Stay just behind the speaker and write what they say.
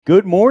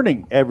Good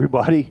morning,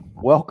 everybody.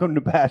 Welcome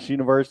to Bash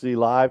University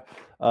Live.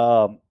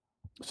 Um,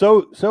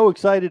 so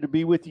excited to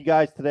be with you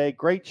guys today.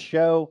 Great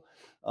show.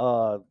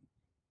 Uh,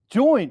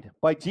 Joined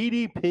by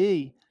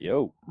GDP,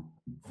 Yo,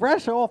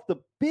 fresh off the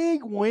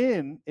big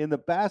win in the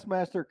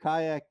Bassmaster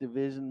Kayak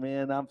Division.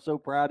 Man, I'm so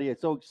proud of you.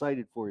 So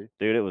excited for you.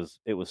 dude,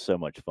 it was so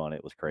much fun.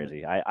 It was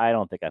crazy. I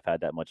don't think I've had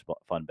that much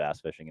fun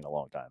bass fishing in a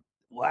long time.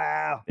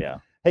 Wow. Yeah.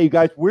 Hey, you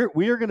guys,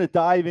 we are going to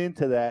dive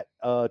into that.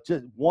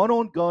 Just one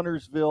on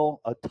Gunnersville,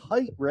 a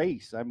tight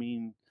race. I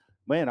mean,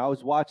 man, I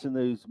was watching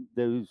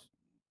those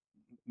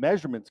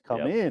measurements come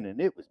Yep. in,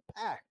 and it was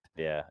packed.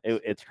 Yeah.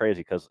 It's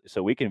crazy because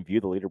so we can view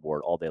the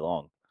leaderboard all day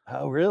long.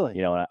 Oh, really?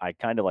 And I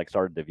kind of like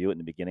started to view it in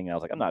the beginning. And I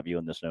was like, I'm not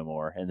viewing this no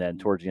more. And then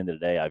towards the end of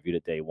the day, I viewed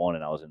it day one,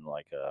 and I was in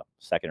like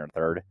second or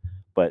third.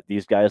 But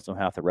these guys don't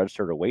have to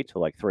register to wait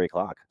till like 3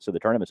 o'clock. So the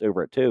tournament's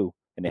over at 2,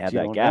 and they But have you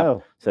that don't gap.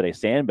 know. So they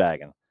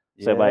sandbagging.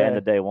 So by the end Yeah.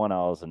 of day one,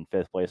 I was in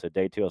fifth place. So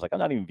day two, I was like, I'm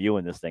not even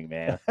viewing this thing,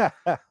 man.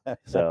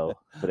 So,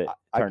 but it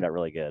turned out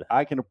really good.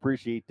 I can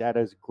appreciate that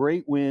as a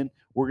great win.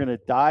 We're going to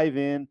dive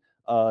in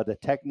the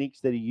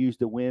techniques that he used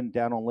to win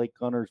down on Lake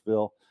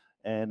Gunnersville,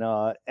 and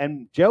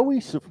Joey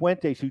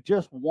Cifuentes, who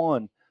just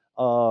won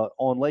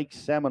on Lake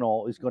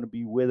Seminole, is going to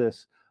be with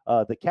us.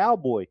 The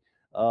Cowboy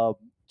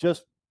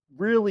just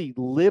really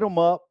lit him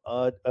up.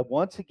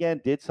 Once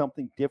again, did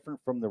something different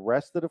from the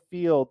rest of the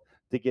field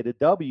to get a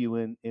W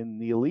in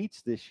the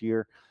elites this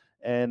year,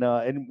 and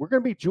we're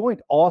going to be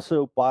joined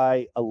also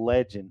by a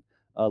legend,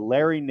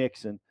 Larry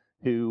Nixon,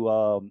 who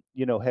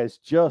has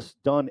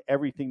just done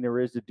everything there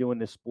is to do in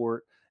this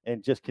sport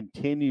and just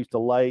continues to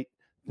light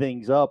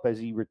things up as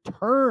he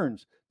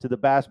returns to the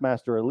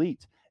Bassmaster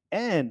Elites,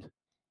 and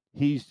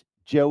he's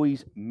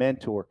Joey's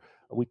mentor.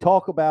 We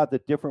talk about the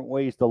different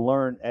ways to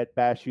learn at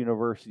Bash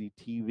University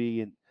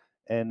TV,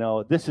 and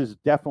this is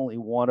definitely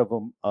one of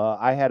them.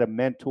 I had a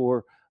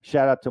mentor.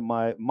 Shout out to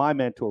my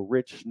mentor,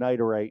 Rich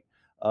Schneiderite,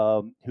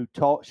 who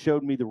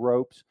showed me the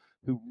ropes,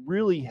 who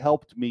really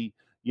helped me,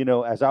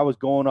 as I was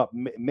going up,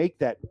 make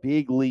that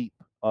big leap.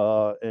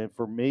 And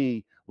for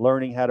me,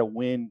 learning how to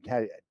win,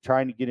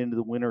 trying to get into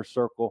the winner's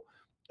circle,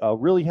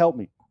 really helped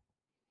me.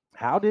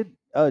 How did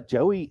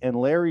Joey and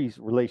Larry's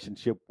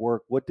relationship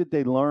work? What did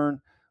they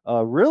learn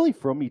really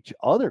from each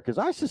other? Because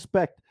I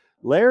suspect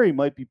Larry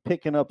might be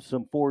picking up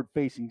some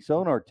forward-facing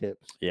sonar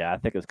tips. Yeah, I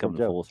think it's From coming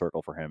Joe. full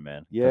circle for him,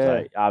 man.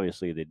 Because Yeah.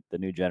 obviously the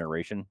new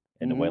generation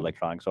and the way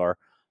electronics are,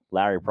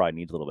 Larry probably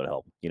needs a little bit of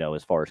help,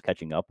 as far as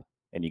catching up.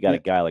 And you got Yeah. a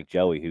guy like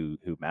Joey who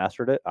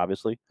mastered it,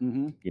 obviously.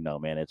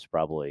 Mm-hmm. Man, it's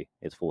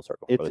full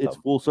circle for both It's of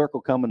them. full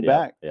circle coming Yep,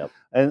 back. yep,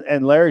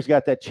 And Larry's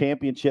got that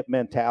championship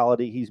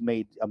mentality. He's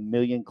made a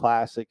million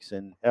classics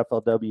and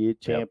FLW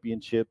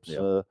championships.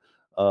 Yep.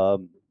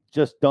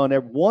 Just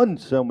won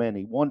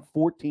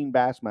 14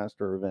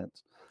 Bassmaster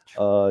events.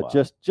 Wow.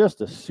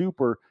 Just a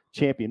super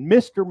champion,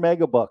 Mr.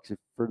 Megabucks.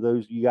 For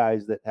those of you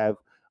guys that have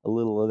a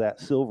little of that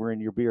silver in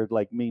your beard,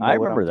 like me, know I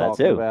what remember I'm that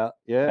talking too. about.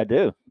 Yeah, I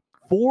do.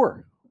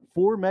 four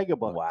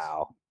Megabucks.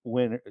 Wow.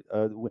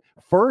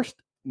 First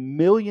 $1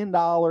 million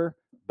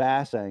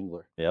bass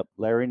angler. Yep.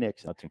 Larry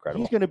Nixon. That's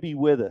incredible. He's going to be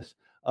with us.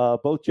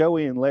 Both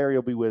Joey and Larry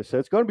will be with us. So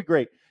it's going to be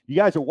great. You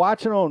guys are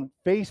watching on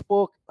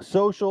Facebook,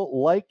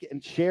 social, like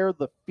and share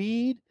the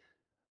feed.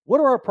 What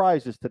are our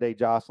prizes today,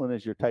 Jocelyn,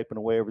 as you're typing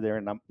away over there?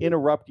 And I'm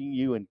interrupting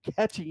you and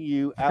catching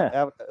you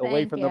out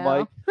away from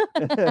the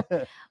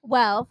mic.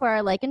 Well, for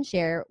our like and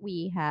share,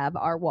 we have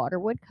our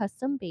Waterwood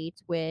custom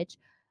baits, which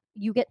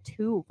you get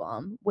 2 of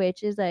them,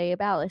 which is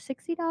about a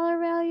 $60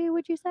 value,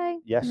 would you say?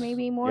 Yes.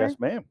 Maybe more? Yes,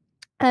 ma'am.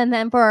 And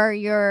then for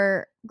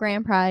your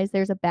grand prize,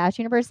 there's a Bash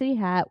University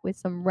hat with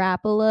some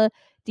Rapala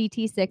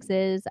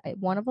DT6s.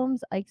 One of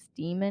them's Ike's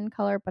Demon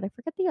color, but I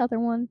forget the other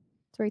one.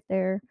 It's right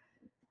there.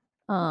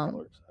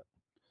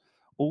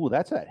 Oh,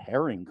 that's that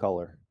herring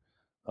color.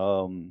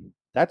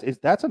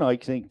 That's an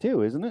Ike's ink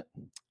too, isn't it?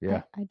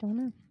 Yeah. I don't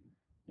know.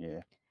 Yeah.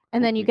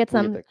 And then you get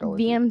some that color,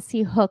 too.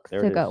 VMC hooks There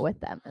to it go is. with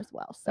them as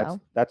well. So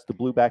That's the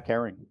blueback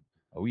herring.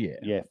 Oh yeah.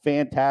 Yeah,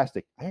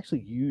 fantastic. I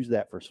actually use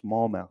that for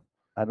smallmouth.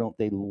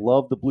 They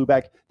love the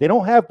blueback. They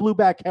don't have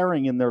blueback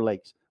herring in their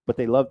lakes, but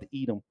they love to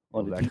eat them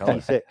on the Love that color.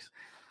 DT6.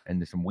 And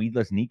there's some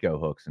weedless Nico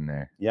hooks in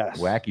there. Yes.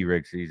 Wacky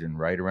rig season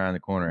right around the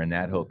corner, and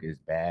that hook is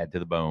bad to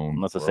the bone.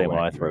 That's the for a same one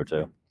I wacky throw rig.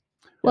 too.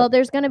 well,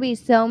 there's going to be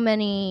so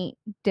many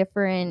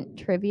different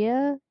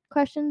trivia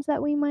questions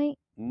that we might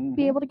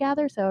be able to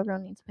gather, so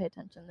everyone needs to pay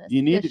attention to this.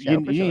 You need this show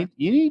for sure.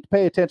 you need to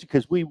pay attention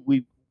because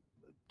we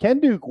Ken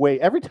Duke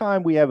every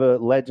time we have a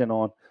legend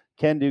on,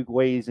 Ken Duke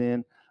weighs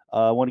in.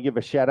 I want to give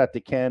a shout out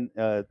to Ken.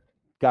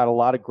 Got a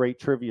lot of great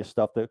trivia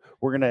stuff that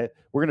we're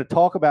gonna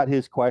talk about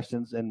his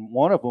questions, and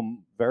one of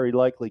them very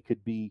likely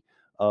could be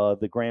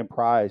the grand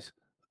prize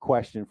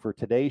question for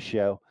today's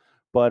show.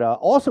 But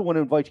also want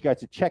to invite you guys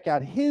to check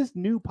out his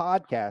new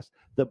podcast,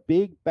 the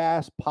Big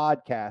Bass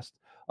Podcast.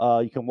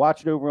 You can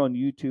watch it over on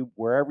YouTube,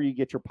 wherever you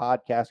get your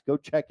podcast. Go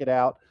check it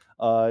out.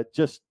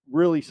 Just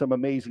really some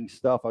amazing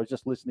stuff. I was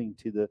just listening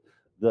to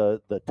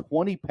the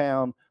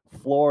 20-pound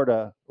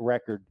Florida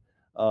record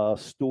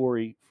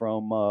story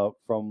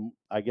from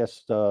I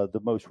guess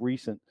the most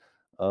recent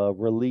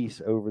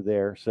release over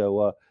there.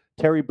 So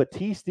Terry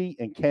Battisti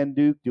and Ken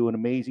Duke do an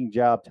amazing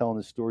job telling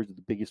the stories of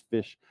the biggest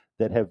fish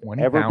that have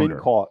 20 ever been pounder.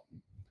 caught.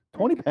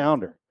 20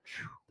 pounder.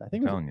 I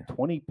think it was Telling you.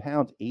 20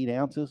 pounds, 8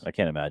 ounces. I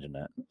can't imagine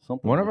that.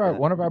 Something One like of our that.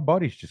 one of our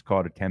buddies just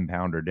caught a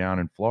 10-pounder down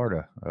in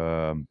Florida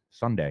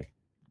Sunday.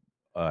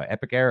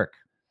 Epic Eric.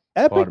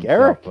 Epic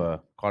Eric.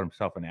 Caught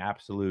himself an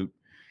absolute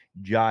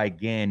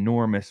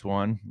giganormous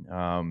one.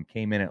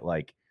 Came in at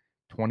like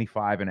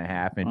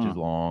 25.5 inches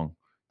long.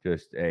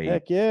 Just a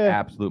Heck yeah.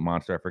 absolute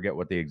monster. I forget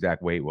what the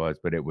exact weight was,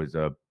 but it was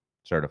a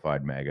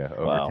certified mega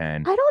over Wow.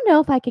 10. I don't know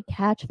if I could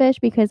catch fish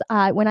because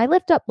when I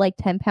lift up like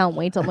 10-pound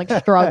weights, I'm like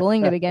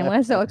struggling to begin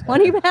with. So a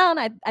 20-pound,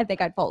 I think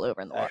I'd fall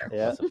over in the water.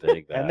 Yeah. That's a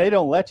big And they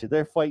don't let you.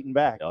 They're fighting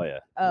back. Oh yeah.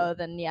 Oh,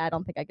 then yeah, I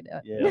don't think I could do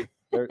it.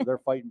 Yeah. they're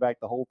fighting back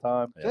the whole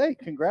time. Yeah. Hey,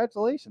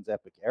 congratulations,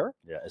 Epic Eric.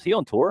 Yeah. Is he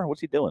on tour?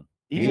 What's he doing?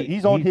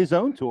 He's on his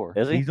own tour.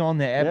 Is he? He's on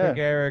the Epic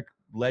Yeah. Eric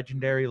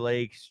Legendary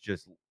Lakes,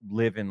 just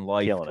living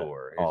life Killing it.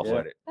 tour. Is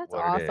Awesome. That's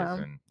what it is.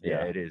 awesome. And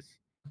Yeah. it is.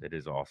 It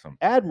is awesome.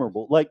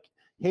 Admirable. Like,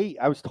 hey,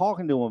 I was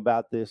talking to him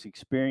about this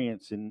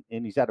experience, and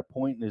he's at a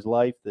point in his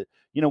life that,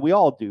 we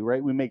all do,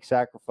 right? We make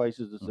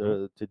sacrifices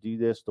to do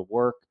this, to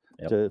work,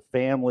 Yep. to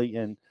family,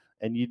 and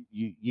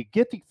you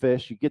get to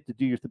fish, you get to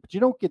do your thing, but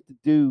you don't get to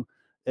do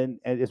and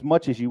as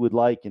much as you would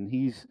like. And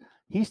he's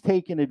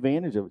taking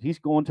advantage of it. He's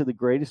going to the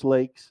greatest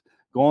lakes,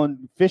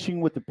 going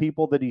fishing with the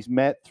people that he's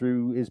met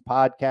through his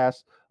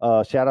podcast.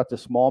 Shout out to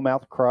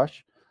Smallmouth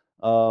Crush,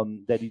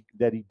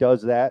 that he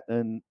does that,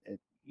 and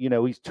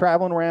he's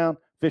traveling around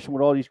fishing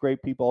with all these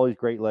great people, all these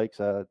great lakes.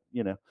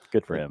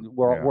 Good for him.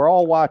 We're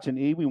all watching.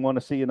 We want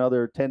to see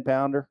another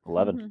 10-pounder.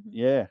 11. Mhm.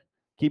 Yeah.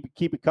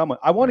 Keep it coming.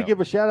 I want to Yeah.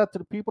 give a shout out to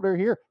the people that are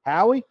here.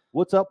 Howie,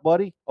 what's up,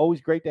 buddy? Always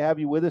great to have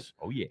you with us.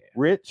 Oh yeah.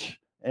 Rich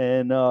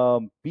and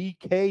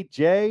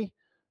BKJ,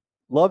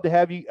 love to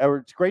have you. Or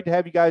it's great to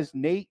have you guys.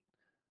 Nate,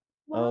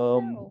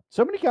 Wow.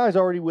 so many guys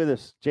already with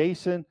us.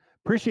 Jason,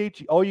 appreciate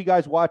you, all you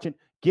guys watching.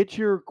 Get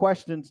your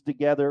questions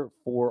together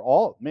for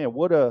all. Man,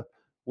 what a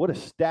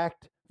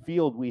stacked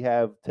field we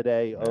have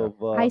today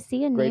of. I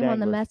see a great name on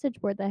the anglers.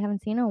 message board that I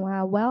haven't seen in a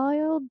while.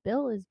 Wild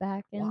Bill is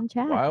back in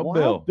chat.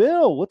 Wild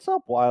Bill. What's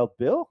up, Wild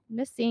Bill?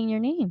 Miss seeing your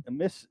name. I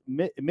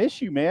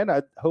miss you, man.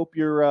 I hope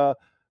you're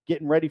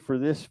getting ready for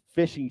this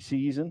fishing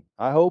season.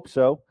 I hope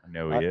so. I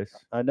know he is.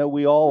 I know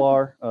we all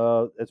are.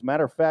 As a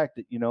matter of fact,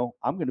 that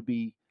I'm going to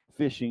be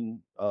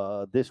fishing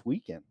this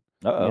weekend.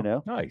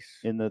 Uh-oh. Nice.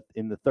 In the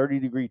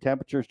 30-degree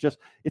temperatures. Just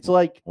it's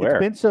like Where? it's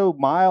been so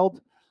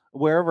mild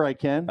wherever I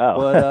can.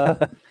 Oh.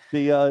 But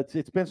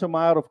it's been so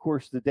mild. Of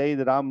course, the day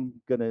that I'm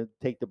going to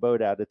take the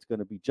boat out, it's going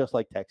to be just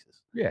like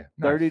Texas. Yeah.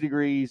 30 nice.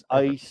 degrees,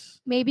 ice.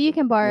 Maybe you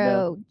can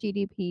borrow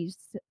GDP's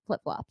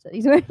flip flops that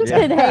he's wearing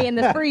today in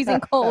this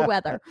freezing cold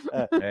weather.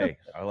 Hey,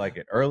 I like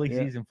it. Early Yeah.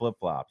 season flip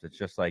flops. It's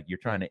just like you're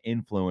trying to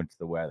influence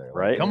the weather. Like,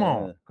 Right. Come Yeah.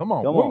 on. Come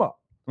on. Come warm on.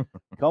 up.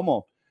 Come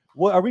on.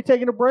 What are we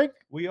taking a break?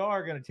 We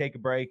are going to take a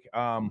break.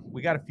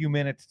 We got a few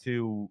minutes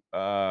to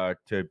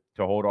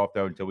hold off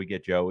though until we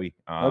get Joey.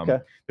 Okay.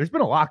 There's been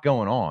a lot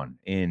going on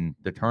in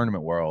the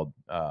tournament world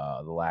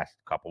the last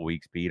couple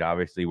weeks, Pete.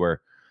 Obviously, we're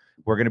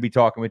going to be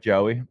talking with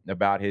Joey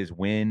about his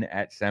win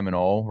at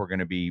Seminole. We're going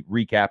to be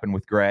recapping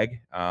with Greg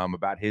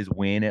about his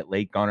win at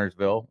Lake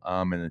Gunnersville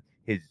and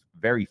his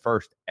very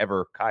first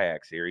ever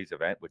kayak series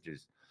event, which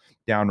is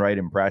downright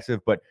impressive.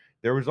 But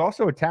there was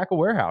also a Tackle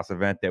Warehouse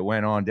event that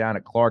went on down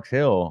at Clarks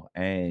Hill,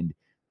 and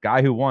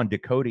guy who won,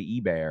 Dakota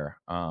Ebear.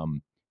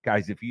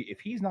 Guys, if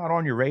he's not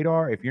on your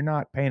radar, if you're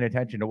not paying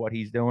attention to what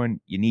he's doing,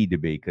 you need to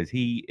be, because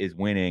he is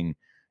winning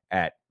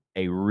at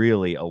a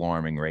really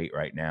alarming rate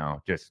right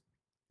now. Just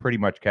pretty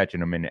much catching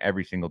them in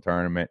every single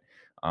tournament.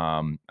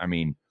 I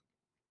mean,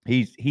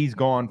 he's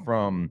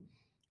gone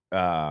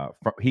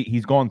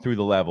he's gone through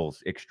the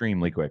levels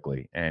extremely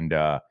quickly, and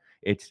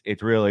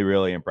it's really,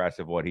 really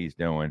impressive what he's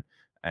doing.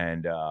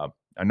 And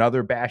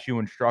another Bashu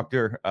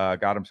instructor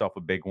got himself a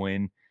big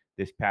win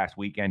this past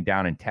weekend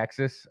down in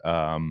Texas.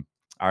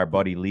 Our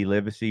buddy Lee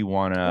Livesey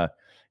won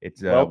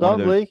it's Well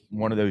done, Lee.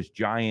 one of those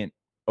giant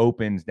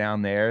opens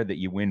down there that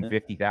you win Yeah.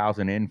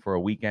 50,000 in for a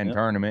weekend Yeah.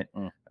 tournament.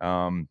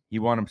 He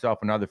won himself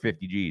another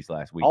 50 G's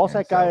last week. All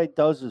that guy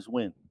does is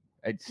win.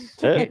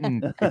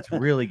 It's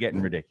really getting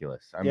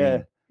ridiculous. I Yeah.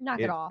 mean, Knock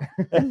It- it off.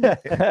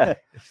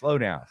 slow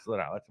down.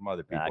 Let some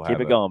other people Keep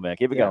it going, man.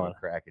 Keep it have going. a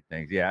crack at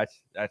things. Yeah,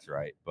 that's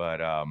right.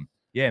 But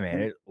yeah,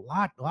 man, a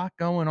lot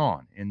going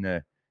on in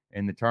the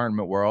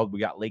tournament world. We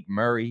got Lake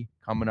Murray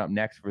coming up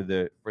next for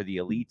the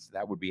elites.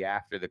 That would be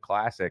after the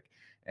Classic.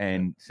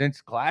 And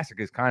since Classic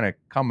is kind of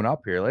coming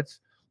up here,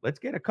 let's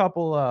get a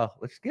couple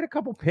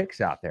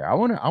picks out there. I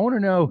want to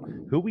know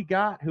who we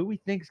got, who we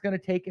think is going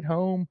to take it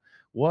home.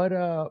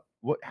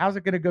 How's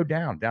it going to go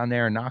down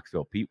there in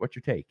Knoxville, Pete? What's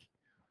your take?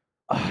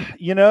 I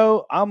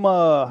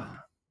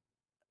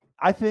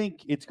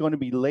think it's going to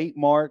be late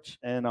March,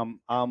 and I'm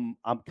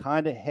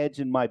kind of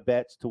hedging my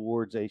bets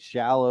towards a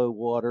shallow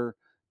water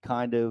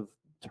kind of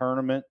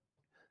tournament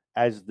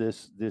as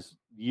this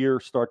year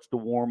starts to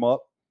warm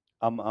up.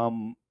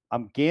 I'm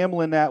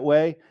gambling that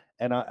way,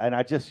 and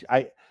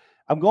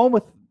I'm going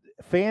with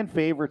fan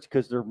favorites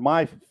because they're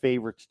my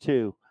favorites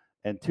too.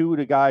 And two of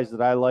the guys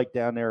that I like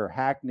down there are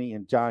Hackney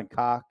and John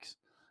Cox.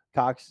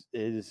 Cox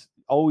is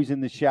always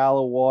in the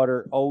shallow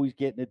water, always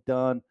getting it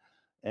done.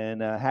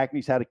 And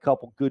Hackney's had a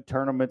couple good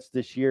tournaments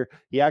this year.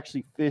 He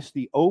actually fished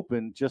the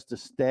Open just to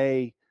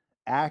stay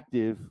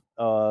active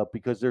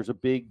because there's a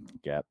big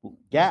Gap.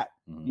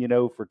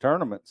 Mm-hmm. For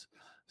tournaments.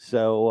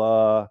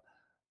 So,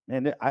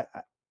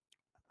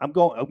 I'm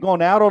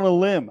going out on a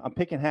limb. I'm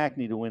picking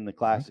Hackney to win the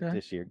Classic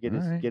this year.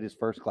 Get his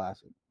first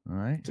Classic. All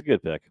right. It's a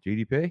good pick.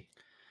 GDP?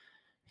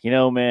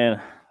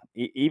 Man,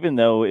 even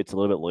though it's a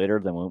little bit later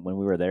than when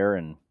we were there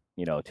and,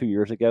 2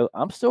 years ago,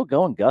 I'm still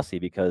going Gussie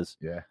because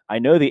I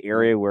know the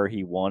area where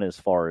he won as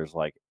far as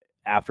like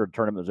after the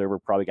tournament was over,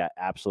 probably got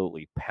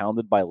absolutely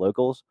pounded by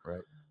locals.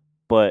 Right.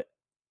 But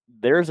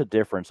there's a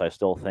difference, I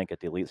still think, at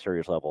the Elite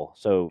Series level.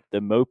 So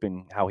the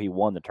moping, how he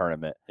won the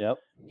tournament. Yep.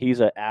 He's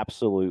an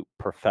absolute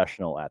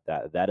professional at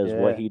that. That is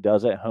what he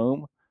does at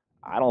home.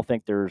 I don't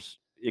think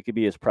it could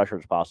be as pressured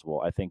as possible.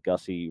 I think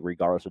Gussie,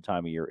 regardless of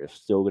time of year, is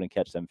still going to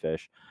catch them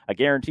fish. I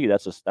guarantee you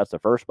that's the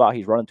first spot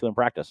he's running to in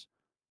practice.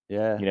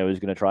 Yeah. He's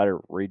going to try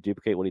to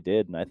reduplicate what he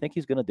did, and I think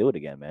he's going to do it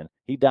again, man.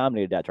 He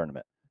dominated that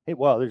tournament. Hey,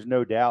 well, there's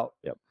no doubt.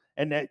 Yep.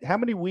 And how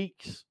many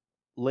weeks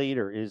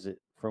later is it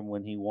from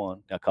when he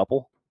won? A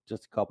couple.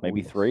 Just a couple.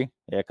 Maybe weeks. 3.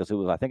 Yeah, because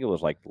I think it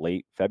was like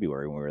late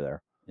February when we were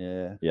there.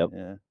 Yeah. Yep.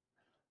 Yeah.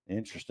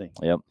 Interesting.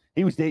 Yep.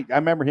 I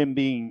remember him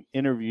being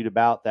interviewed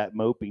about that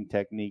moping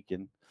technique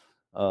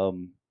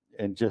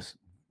and just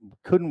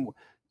couldn't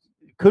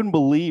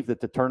believe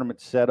that the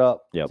tournament's set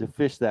up to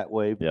fish that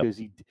way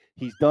because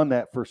he's done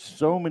that for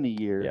so many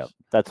years. Yeah,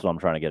 that's what I'm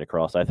trying to get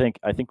across. I think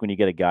when you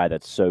get a guy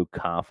that's so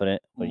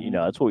confident,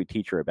 that's what we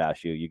teach her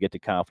about you. You get the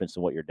confidence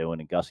in what you're doing,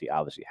 and Gussie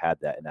obviously had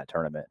that in that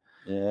tournament.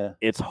 Yeah,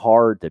 it's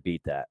hard to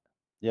beat that.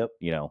 Yep.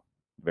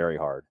 Very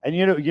hard. And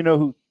you know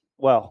who?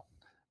 Well,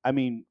 I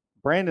mean,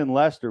 Brandon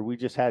Lester. We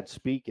just had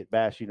speak at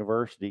Bass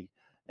University,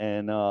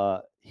 and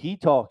he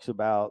talks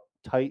about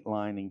tight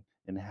lining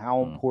and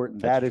how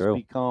important that has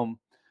become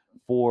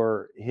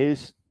for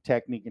his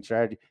technique and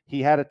strategy.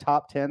 He had a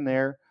top 10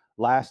 there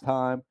last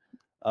time.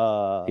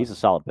 He's a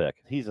solid pick.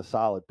 He's a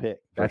solid pick.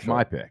 That's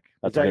my pick.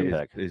 That's a good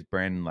pick. Is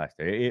Brandon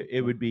Lester.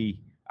 It would be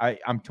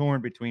I'm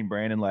torn between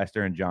Brandon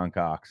Lester and John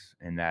Cox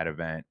in that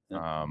event.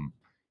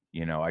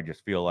 I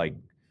just feel like,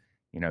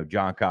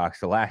 John Cox,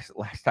 the last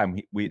time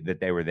that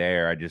they were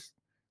there, I just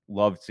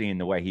loved seeing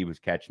the way he was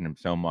catching them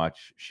so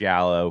much.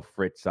 Shallow,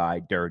 fritz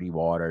side, dirty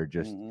water,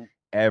 just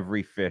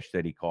every fish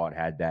that he caught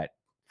had that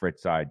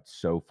fritz side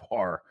so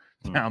far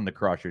down the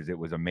crushers. It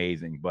was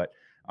amazing. But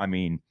I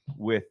mean,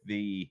 with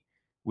the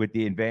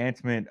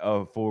advancement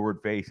of forward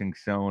facing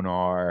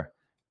sonar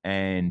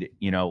and,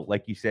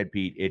 like you said,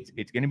 Pete,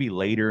 it's going to be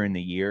later in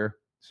the year.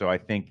 So I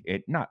think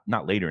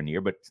not later in the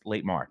year, but it's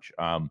late March.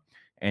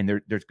 And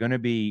there's going to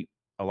be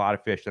a lot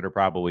of fish that are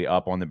probably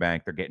up on the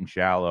bank. They're getting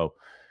shallow,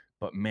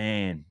 but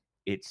man,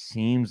 it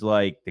seems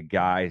like the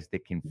guys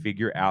that can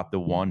figure out the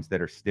ones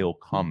that are still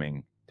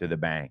coming to the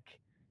bank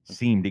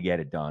seem to get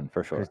it done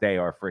for sure. Because they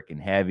are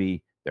freaking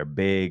heavy. They're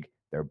big.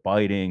 They're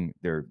biting.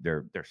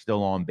 They're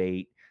still on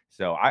bait.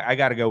 So I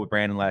got to go with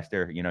Brandon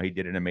Lester. He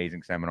did an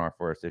amazing seminar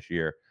for us this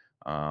year.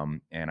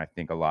 And I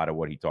think a lot of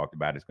what he talked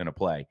about is going to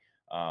play.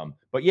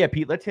 But yeah,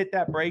 Pete, let's hit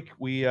that break.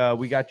 We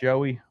got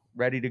Joey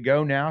ready to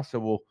go now.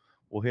 So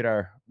we'll hit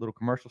our little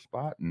commercial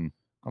spot and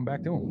come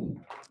back to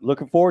him.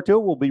 Looking forward to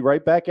it. We'll be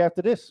right back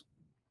after this.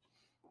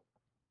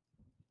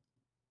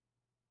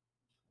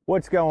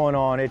 What's going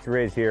on? It's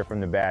Riz here from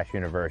the Bass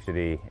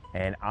University,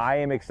 and I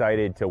am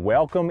excited to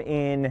welcome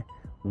in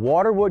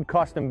Waterwood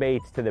Custom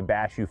Baits to the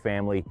Bass U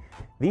family.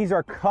 These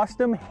are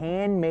custom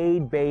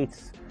handmade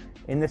baits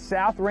in the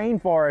South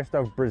Rainforest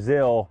of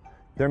Brazil.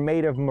 They're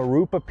made of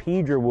Marupa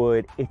pedra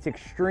wood. It's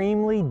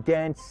extremely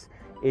dense,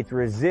 it's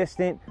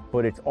resistant,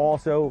 but it's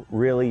also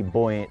really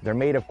buoyant. They're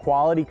made of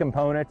quality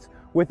components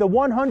with a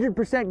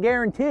 100%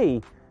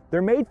 guarantee.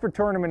 They're made for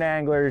tournament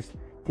anglers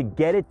to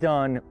get it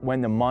done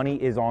when the money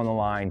is on the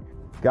line.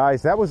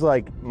 Guys, that was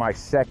like my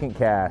second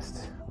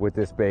cast with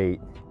this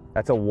bait.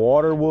 That's a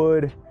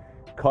Waterwood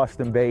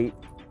custom bait.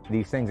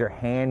 These things are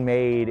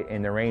handmade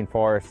in the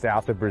rainforest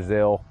south of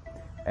Brazil.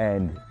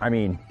 And I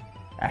mean,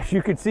 as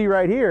you can see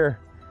right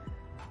here,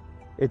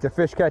 it's a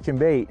fish catching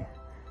bait.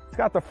 It's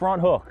got the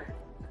front hook.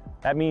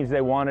 That means they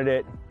wanted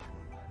it.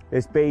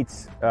 This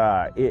bait's,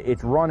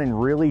 it's running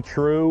really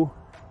true.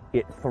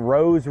 It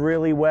throws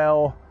really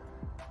well.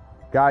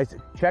 Guys,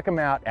 check them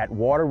out at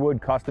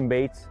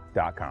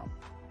waterwoodcustombaits.com.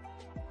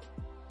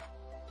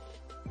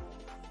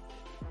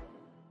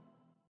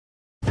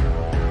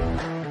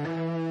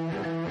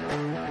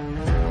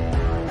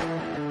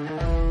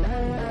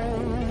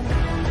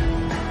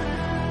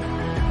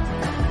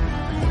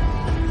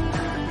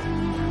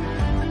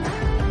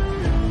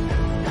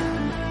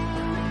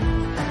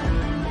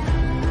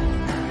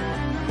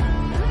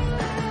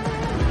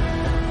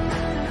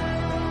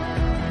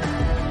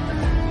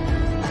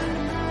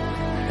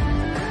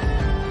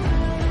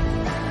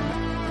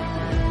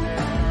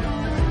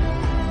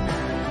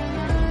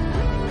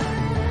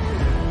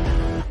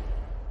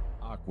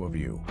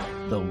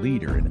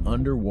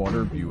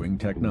 underwater viewing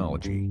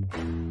technology.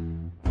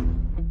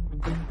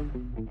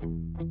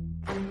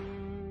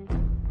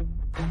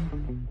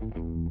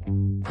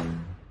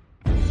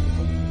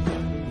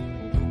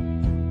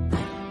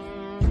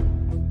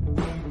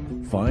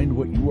 Find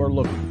what you are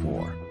looking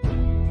for.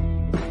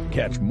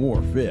 Catch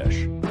more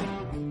fish.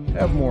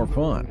 Have more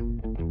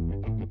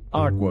fun.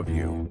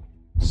 Aquaview.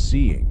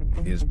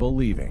 Seeing is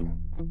believing.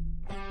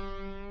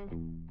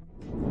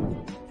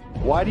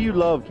 Why do you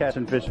love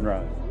casting fishing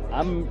rods?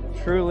 I'm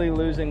truly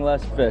losing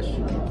less fish.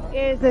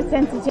 Is the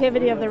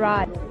sensitivity of the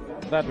rod.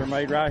 That they're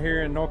made right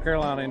here in North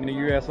Carolina in the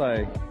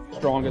USA.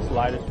 Strongest,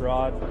 lightest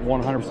rod,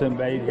 100%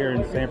 made here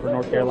in Sanford,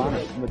 North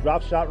Carolina. From the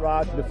drop shot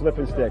rod to the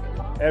flipping stick.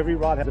 Every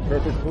rod has a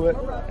purpose to it,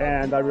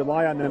 and I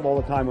rely on them all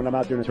the time when I'm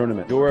out there in a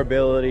tournament.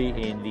 Durability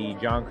in the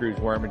John Cruz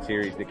Worming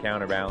series, the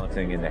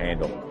counterbalancing in the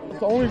handle. It's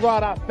the only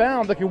rod I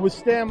found that can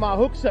withstand my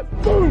hook set.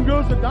 Boom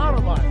goes the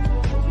dynamite.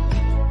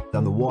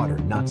 On the water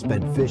not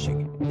spent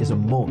fishing is a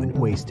moment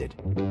wasted.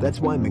 That's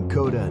why Minn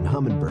Kota and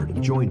Humminbird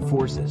have joined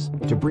forces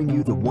to bring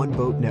you the One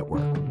Boat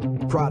Network.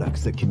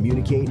 Products that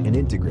communicate and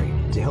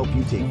integrate to help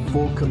you take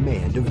full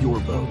command of your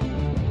boat.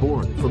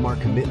 Born from our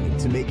commitment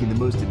to making the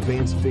most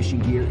advanced fishing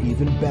gear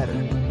even better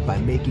by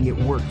making it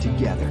work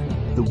together.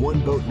 The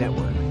One Boat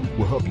Network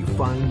will help you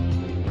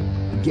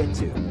find, get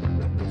to,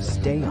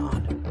 stay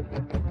on,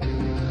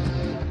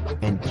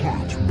 and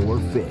catch more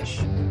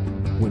fish.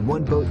 When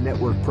One Boat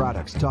Network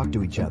products talk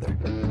to each other,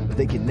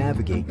 they can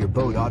navigate your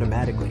boat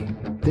automatically.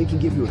 They can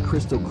give you a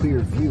crystal clear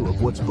view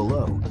of what's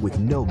below with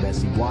no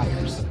messy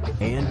wires.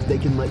 And they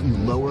can let you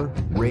lower,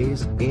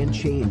 raise, and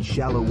change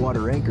shallow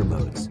water anchor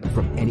modes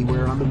from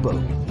anywhere on the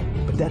boat.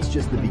 But that's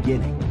just the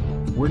beginning.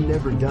 We're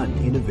never done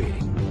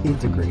innovating,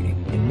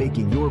 integrating, and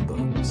making your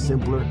boat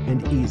simpler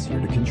and easier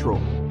to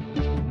control.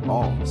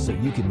 All so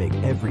you can make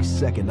every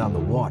second on the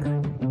water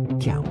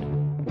count.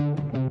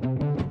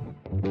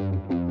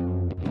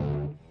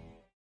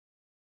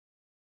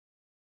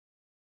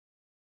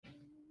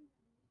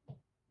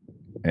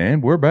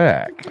 And we're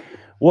back.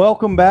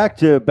 Welcome back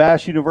to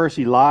Bass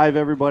University Live,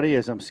 everybody.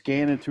 As I'm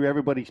scanning through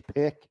everybody's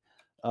pick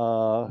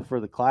for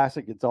the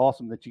Classic, it's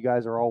awesome that you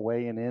guys are all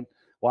weighing in.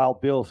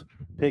 Wild Bill's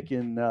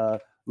picking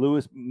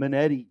Louis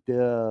Minetti,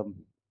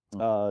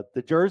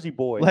 the Jersey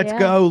boy. Let's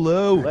go,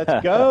 Lou.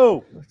 Let's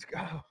go. Let's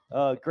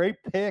go. Great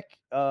pick.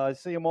 I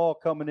see them all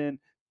coming in.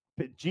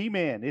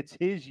 G-Man, it's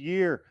his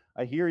year.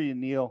 I hear you,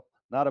 Neil.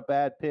 Not a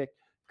bad pick.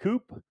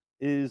 Coop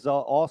is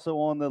also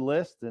on the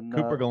list. And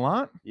Cooper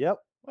Gallant? Yep.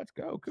 Let's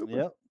go,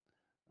 Cooper.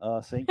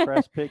 Yep. St.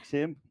 Crest picks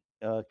him.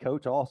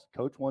 Coach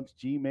wants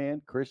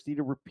G-Man. Christie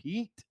to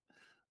repeat.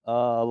 A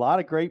lot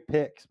of great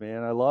picks,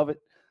 man. I love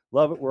it.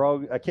 Love it.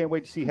 I can't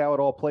wait to see how it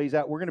all plays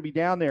out. We're going to be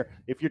down there.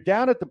 If you're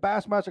down at the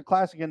Bassmaster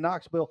Classic in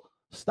Knoxville,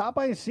 stop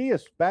by and see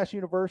us. Bass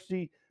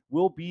University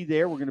will be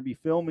there. We're going to be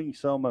filming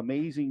some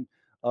amazing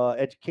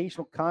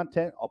educational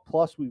content.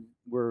 Plus, we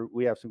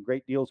have some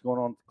great deals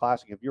going on at the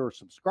Classic. If you're a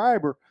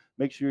subscriber,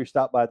 make sure you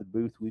stop by the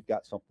booth. We've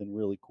got something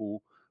really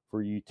cool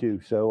for you too.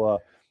 So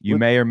you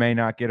may or may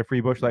not get a free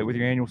Busch Light with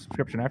your annual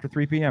subscription after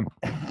 3 p.m.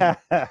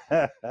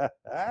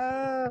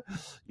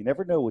 You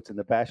never know what's in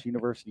the Bass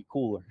University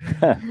cooler.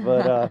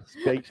 But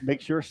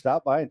make sure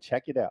stop by and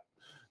check it out.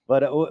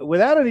 But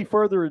without any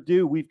further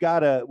ado, we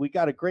got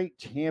a great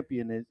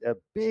champion, a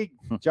big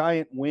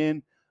giant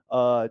win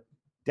down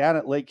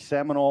at Lake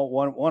Seminole,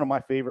 one of my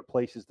favorite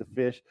places to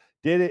fish.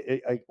 Did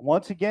it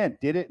once again,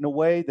 did it in a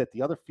way that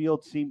the other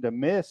fields seemed to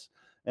miss.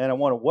 And I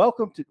want to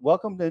welcome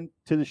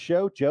to the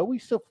show, Joey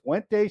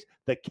Cifuentes,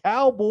 the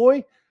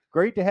Cowboy.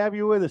 Great to have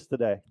you with us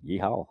today.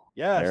 Yeehaw.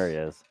 Yes. There he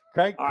is.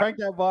 Crank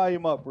that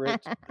volume up,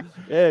 Rich.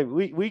 Hey,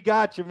 we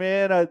got you,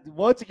 man.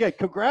 Once again,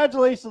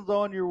 congratulations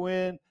on your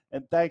win,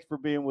 and thanks for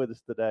being with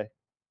us today.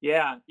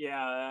 Yeah.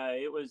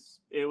 It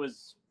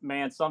was,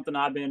 man, something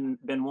I've been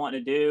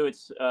wanting to do.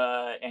 It's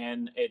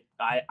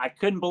I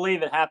couldn't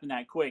believe it happened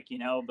that quick,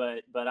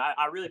 but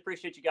I really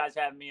appreciate you guys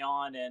having me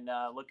on, and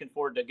looking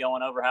forward to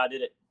going over how I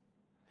did it.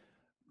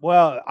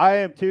 Well, I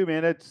am too,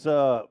 man. It's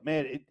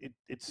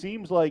it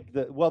seems like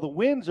the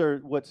wins are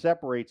what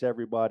separates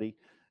everybody,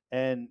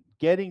 and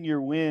getting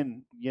your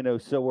win,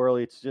 so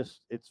early,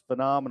 it's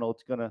phenomenal.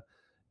 It's gonna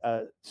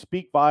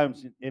speak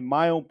volumes. In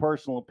my own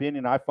personal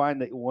opinion, I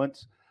find that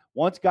once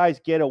guys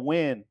get a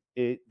win,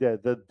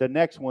 the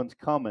next one's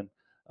coming.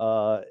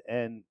 So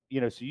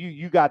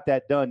you got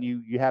that done.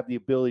 You have the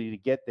ability to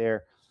get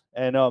there,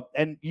 and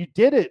you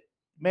did it,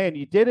 man.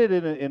 You did it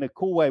in a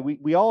cool way.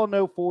 We all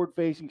know forward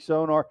facing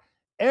sonar.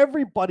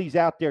 Everybody's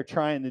out there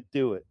trying to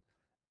do it,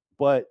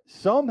 but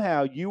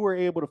somehow you were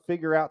able to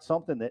figure out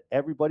something that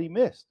everybody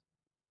missed.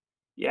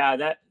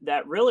 Yeah,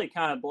 that really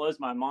kind of blows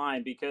my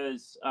mind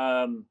because,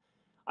 I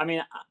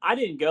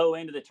didn't go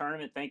into the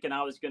tournament thinking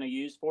I was going to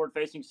use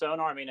forward-facing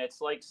sonar. I mean, it's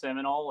Lake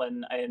Seminole,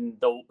 and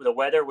the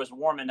weather was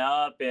warming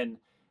up, and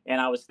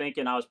I was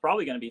thinking I was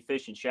probably going to be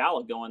fishing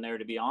shallow going there,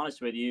 to be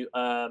honest with you.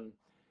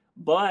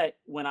 But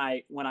when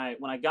I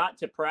got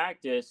to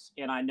practice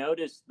and I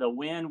noticed the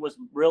wind was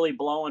really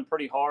blowing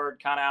pretty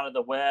hard, kind of out of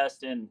the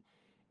west, and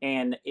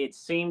and it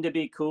seemed to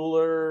be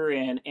cooler,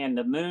 and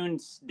the moon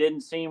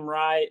didn't seem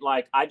right.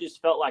 Like I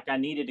just felt like I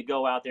needed to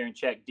go out there and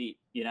check deep,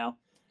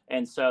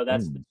 and so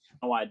that's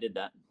why I did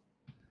that.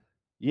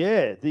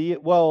 Yeah,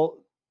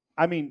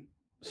 I mean,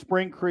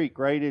 Spring Creek,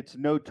 right? It's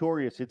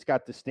notorious. It's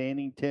got the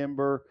standing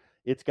timber.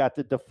 It's got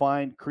the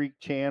defined creek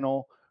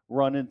channel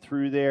running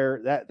through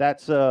there.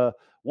 That's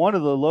one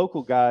of the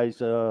local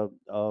guys.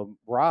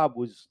 Rob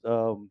was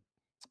does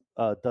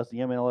the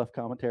MLF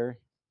commentary.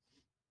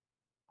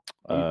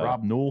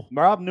 Rob Newell.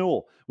 Rob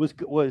Newell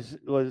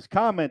was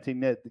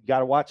commenting that you got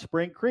to watch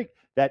Spring Creek.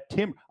 That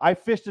timber. I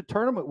fished a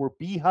tournament where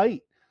B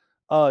Height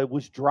it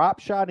was drop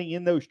shotting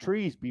in those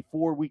trees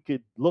before we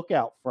could look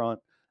out front,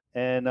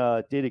 and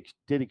did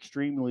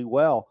extremely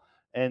well.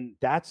 And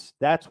that's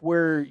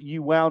where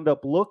you wound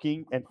up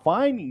looking and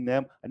finding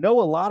them. I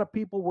know a lot of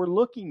people were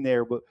looking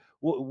there, but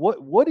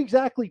what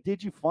exactly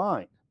did you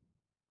find?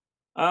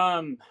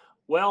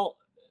 Well,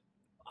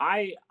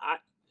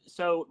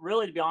 so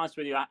really, to be honest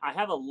with you, I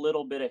have a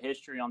little bit of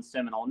history on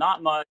Seminole,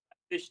 not much. I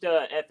fished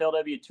a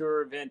FLW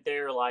Tour event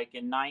there like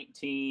in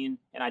 19,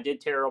 and I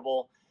did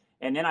terrible.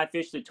 And then I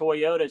fished the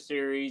Toyota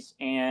Series,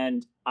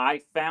 and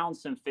I found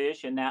some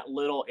fish in that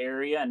little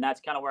area, and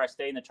that's kind of where I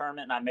stayed in the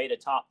tournament, and I made a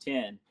top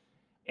 10.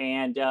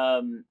 And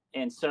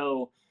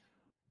so,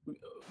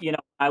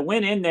 I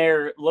went in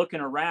there looking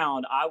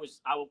around. I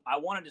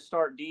wanted to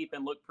start deep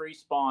and look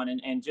pre-spawn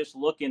and just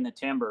look in the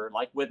timber,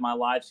 like with my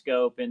live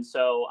scope. And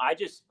so I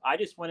just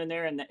went in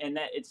there, and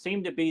that it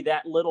seemed to be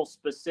that little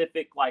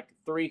specific, like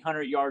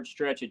 300-yard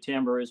stretch of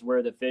timber is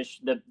where the fish,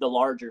 the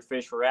larger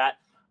fish were at.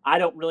 I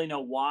don't really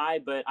know why,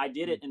 but I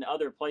did it in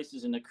other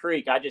places in the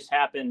creek. I just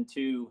happened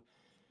to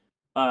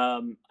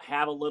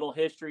have a little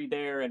history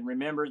there and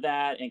remember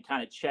that and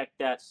kind of check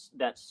that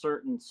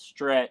certain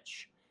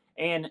stretch.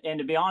 And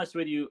to be honest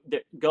with you,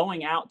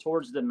 going out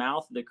towards the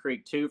mouth of the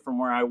creek too, from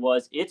where I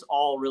was, it's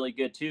all really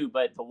good too.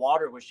 But the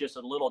water was just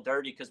a little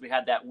dirty because we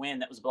had that wind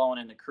that was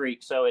blowing in the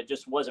creek, so it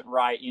just wasn't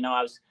right.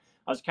 I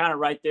was kind of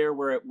right there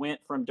where it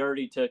went from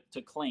dirty to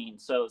clean.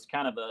 So it's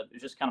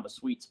just kind of a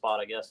sweet spot,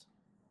 I guess.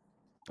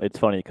 It's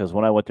funny because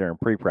when I went there in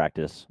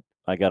pre-practice,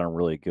 I got on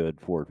really good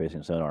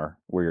forward-facing sonar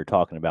where you're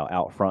talking about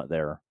out front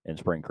there in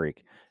Spring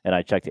Creek, and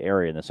I checked the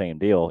area and the same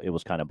deal. It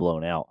was kind of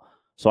blown out.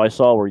 So I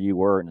saw where you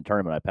were in the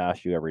tournament. I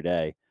passed you every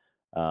day.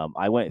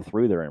 I went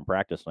through there in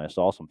practice and I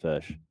saw some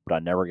fish, but I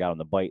never got on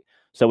the bite.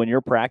 So in your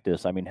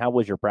practice, I mean, how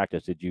was your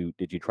practice? Did you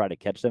try to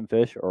catch them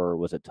fish, or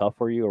was it tough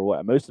for you, or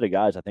what? Most of the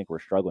guys I think were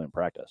struggling in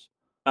practice.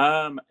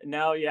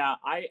 No, yeah,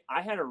 I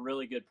had a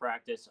really good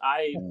practice.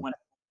 I went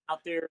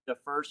out there the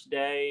first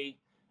day.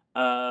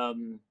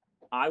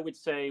 I would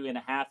say in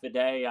a half a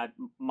day,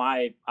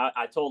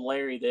 I told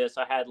Larry this,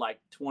 I had like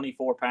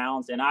 24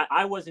 pounds, and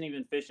I wasn't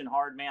even fishing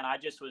hard, man. I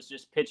was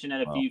just pitching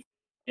at a few,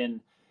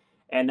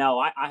 and no,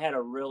 I had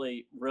a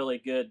really, really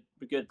good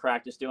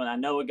practice doing it. I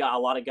know a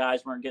lot of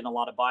guys weren't getting a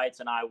lot of bites,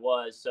 and I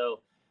was.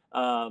 So,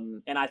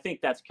 and I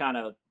think that's kind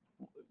of,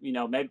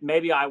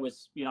 maybe I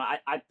was,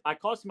 I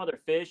caught some other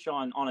fish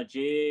on a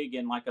jig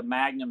and like a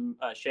Magnum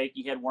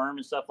shaky head worm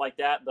and stuff like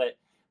that,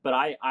 but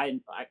I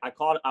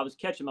was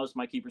catching most of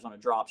my keepers on a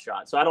drop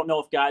shot. So I don't know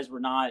if guys were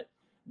not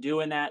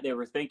doing that. They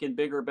were thinking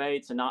bigger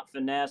baits and not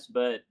finesse,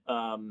 but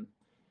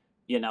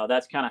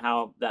that's kind of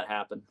how that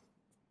happened.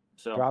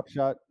 So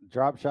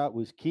drop shot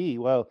was key.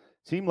 Well,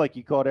 it seemed like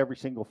you caught every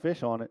single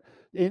fish on it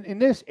in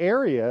this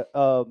area.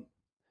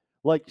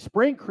 Like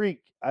Spring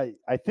Creek, I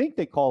think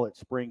they call it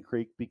Spring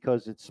Creek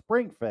because it's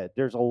spring fed.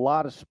 There's a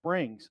lot of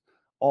springs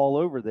all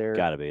over there.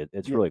 Gotta be.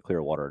 It's really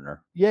clear water in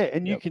there. Yeah,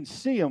 and you can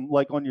see them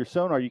like on your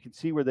sonar. You can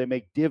see where they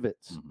make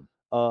divots,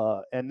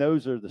 and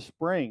those are the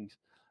springs.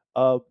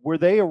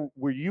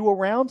 Were you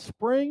around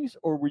springs,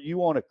 or were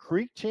you on a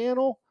creek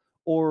channel,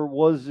 or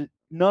was it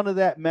none of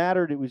that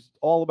mattered? It was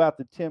all about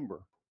the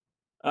timber.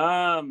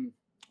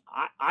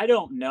 I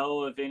don't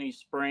know of any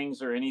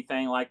springs or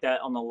anything like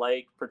that on the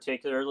lake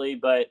particularly,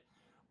 but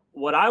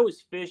what I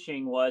was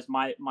fishing was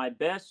my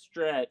best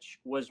stretch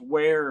was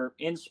where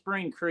in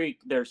Spring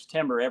Creek there's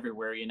timber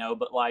everywhere,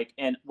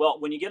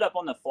 but when you get up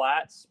on the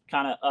flats,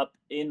 kind of up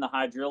in the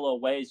hydrilla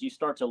ways, you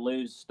start to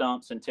lose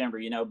stumps and timber,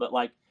 but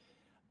like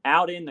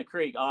out in the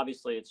creek,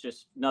 obviously it's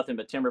just nothing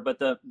but timber.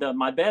 But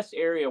my best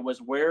area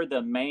was where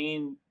the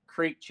main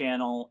creek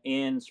channel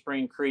in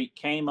Spring Creek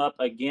came up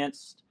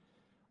against,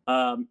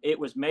 it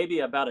was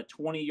maybe about a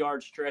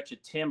 20-yard stretch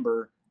of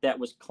timber that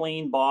was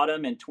clean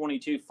bottom and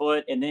 22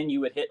 foot. And then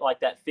you would hit like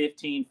that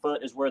 15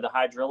 foot is where the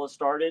hydrilla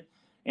started.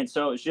 And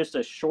so it was just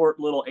a short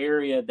little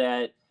area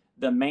that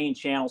the main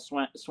channel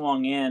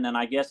swung in. And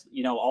I guess,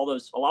 a lot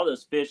of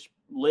those fish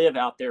live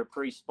out there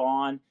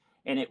pre-spawn,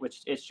 and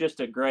it's just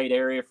a great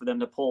area for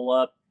them to pull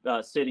up,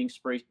 sitting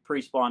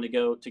pre-spawn to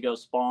go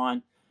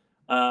spawn.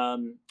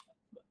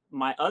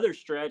 My other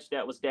stretch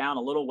that was down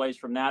a little ways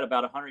from that,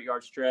 about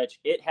 100-yard stretch,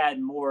 it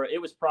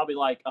was probably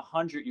like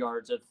 100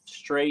 yards of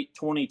straight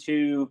 20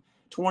 to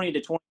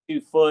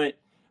 22 foot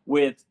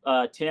with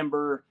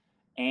timber.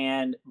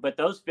 But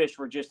those fish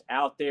were just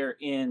out there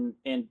in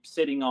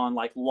sitting on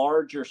like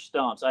larger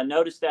stumps. I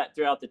noticed that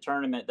throughout the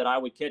tournament that I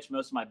would catch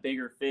most of my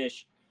bigger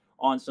fish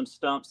on some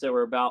stumps that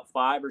were about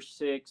 5 or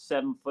 6,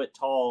 7 foot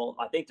tall.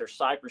 I think they're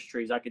cypress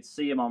trees. I could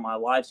see them on my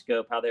live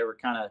scope, how they were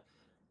kind of,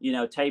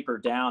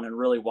 tapered down and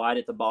really wide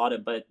at the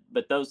bottom. But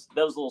those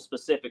little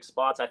specific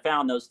spots, I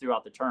found those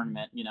throughout the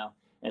tournament,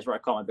 that's where I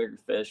caught my bigger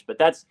fish. But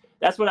that's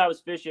what I was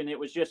fishing. It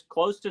was just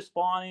close to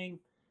spawning.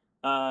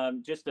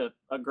 Just a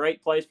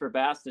great place for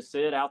bass to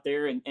sit out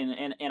there. And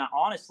I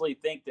honestly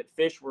think that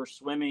fish were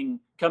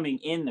coming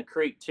in the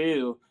creek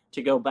too,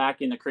 to go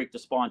back in the creek to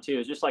spawn too.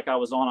 It's just like I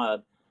was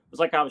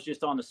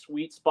just on the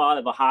sweet spot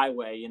of a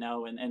highway,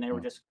 and they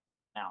were just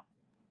out.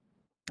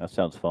 That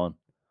sounds fun.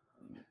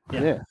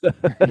 Yeah.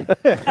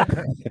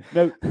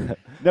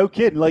 No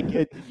kidding. Like,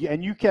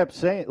 and you kept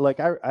saying, like,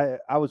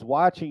 I was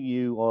watching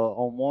you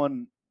on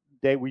one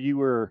day where you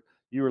were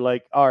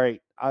like, all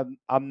right,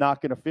 I'm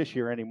not going to fish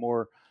here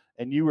anymore.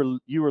 And you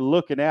were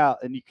looking out,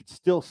 and you could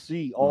still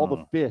see all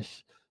the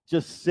fish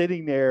just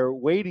sitting there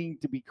waiting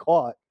to be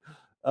caught.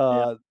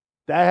 That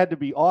had to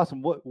be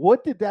awesome.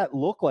 What did that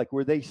look like?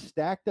 Were they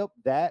stacked up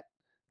that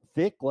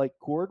thick like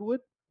cordwood?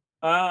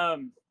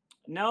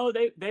 No,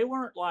 they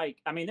weren't like.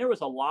 I mean, there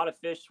was a lot of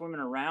fish swimming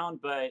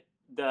around, but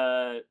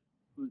the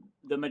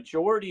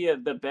majority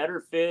of the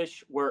better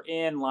fish were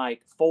in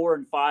like 4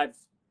 and 5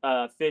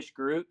 fish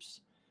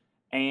groups,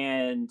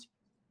 and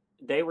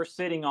they were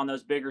sitting on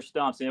those bigger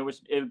stumps, and it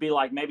would be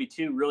like maybe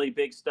 2 really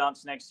big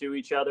stumps next to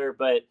each other,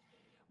 but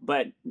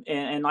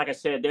like I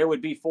said, there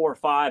would be 4 or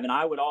 5,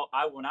 and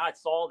when I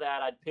saw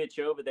that, I'd pitch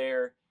over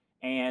there,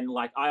 and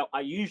like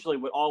I usually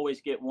would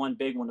always get one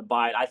big one to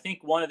bite. I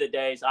think one of the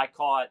days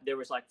there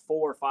was like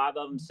 4 or 5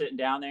 of them sitting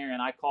down there,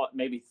 and I caught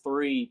maybe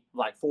 3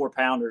 like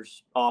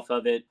 4-pounders off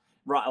of it,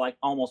 right, like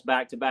almost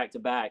back to back to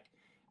back.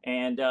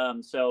 And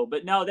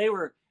but no,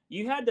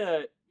 you had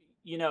to,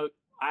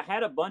 I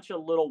had a bunch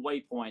of little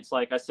waypoints,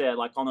 like I said,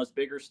 like on those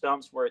bigger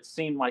stumps where it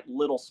seemed like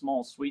little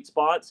small sweet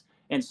spots.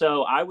 And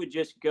so I would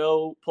just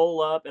go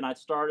pull up, and I'd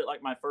start at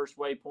like my first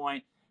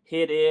waypoint,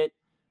 hit it,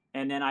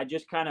 and then I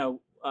just kind of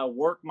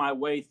work my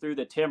way through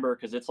the timber,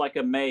 because it's like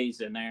a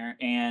maze in there.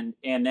 And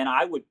then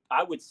I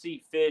would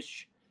see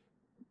fish,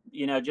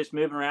 just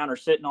moving around or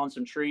sitting on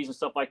some trees and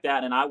stuff like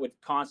that. And I would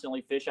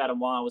constantly fish at them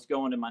while I was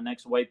going to my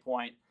next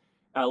waypoint,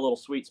 a little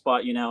sweet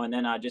spot, and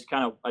then I just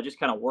kind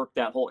of worked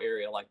that whole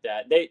area like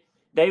that.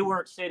 They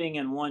weren't sitting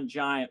in one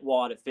giant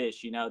wad of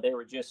fish, they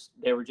were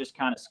just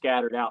kind of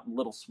scattered out in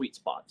little sweet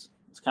spots.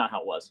 That's kind of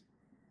how it was.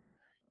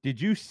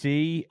 Did you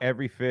see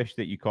every fish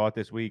that you caught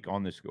this week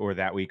or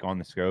that week on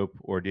the scope,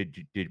 or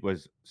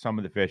was some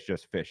of the fish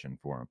just fishing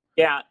for them?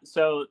 Yeah.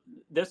 So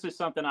this is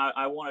something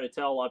I wanted to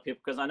tell a lot of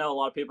people, because I know a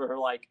lot of people are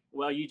like,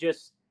 well, you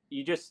just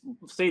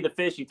see the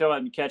fish, you throw it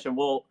and catch them.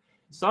 Well,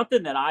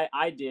 something that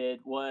I did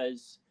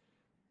was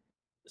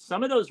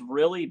some of those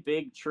really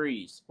big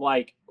trees,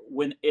 like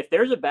if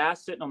there's a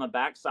bass sitting on the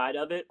back side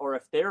of it, or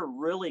if they're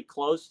really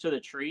close to the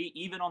tree,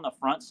 even on the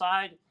front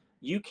side,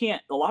 a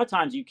lot of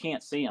times you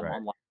can't see them.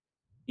 Right.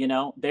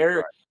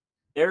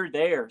 They're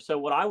there. So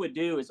what I would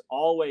do is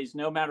always,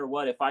 no matter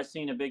what, if I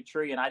seen a big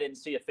tree and I didn't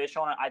see a fish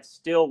on it, I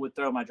still would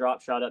throw my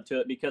drop shot up to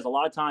it, because a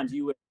lot of times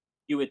you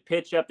would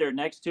pitch up there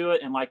next to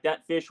it, and like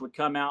that fish would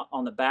come out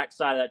on the back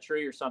side of that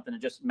tree or something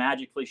and just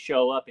magically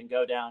show up and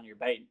go down your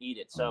bait and eat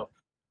it. So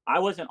I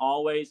wasn't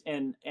always.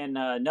 And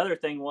another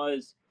thing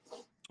was,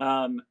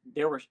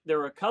 there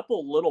were a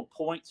couple little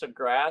points of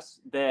grass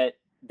that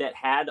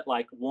had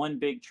like one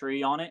big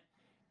tree on it,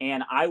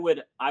 and I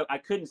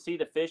couldn't see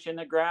the fish in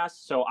the grass,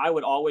 so I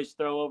would always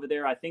throw over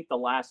there. I think the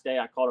last day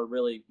I caught a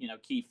really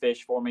key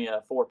fish for me,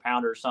 a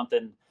 4-pounder or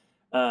something,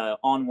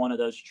 on one of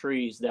those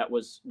trees that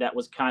was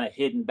kind of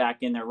hidden back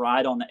in there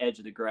right on the edge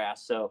of the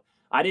grass. So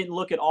I didn't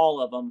look at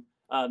all of them.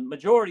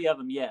 Majority of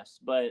them, yes,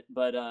 but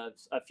a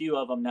few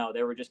of them, no.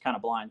 They were just kind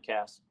of blind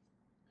casts.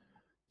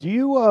 Do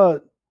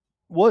you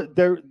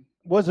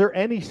was there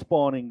any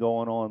spawning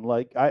going on?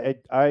 Like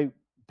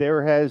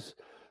there has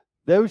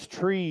those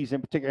trees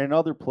in particular, and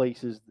other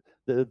places,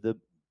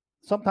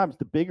 sometimes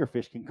the bigger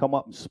fish can come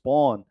up and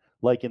spawn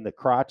like in the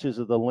crotches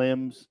of the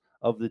limbs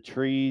of the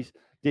trees.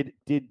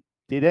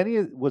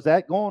 Was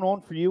that going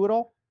on for you at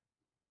all?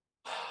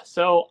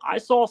 So I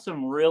saw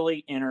some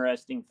really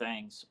interesting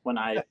things when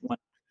I went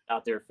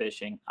out there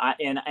fishing.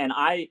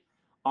 I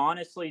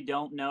honestly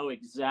don't know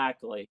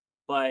exactly,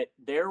 but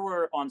there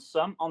were on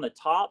the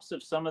tops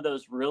of some of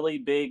those really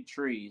big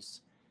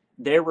trees,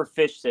 there were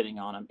fish sitting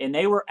on them, and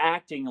they were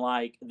acting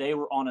like they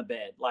were on a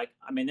bed. Like,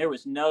 I mean, there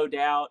was no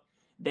doubt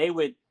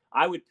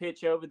I would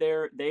pitch over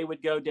there, they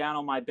would go down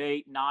on my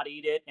bait, not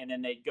eat it, and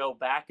then they'd go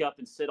back up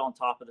and sit on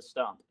top of the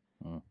stump.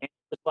 And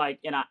it's like,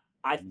 and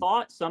I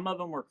thought some of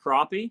them were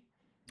crappie.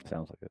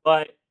 Sounds like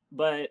it.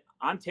 But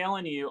I'm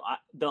telling you,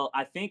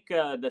 I think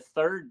the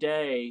third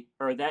day,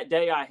 or that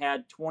day I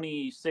had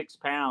 26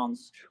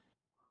 pounds.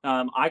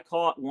 I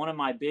caught one of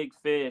my big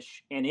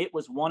fish, and it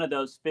was one of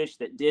those fish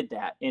that did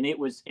that. And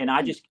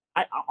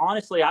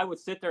honestly, I would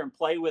sit there and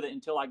play with it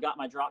until I got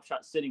my drop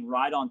shot sitting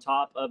right on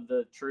top of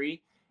the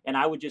tree. and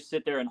I would just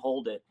sit there and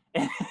hold it,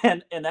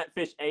 and that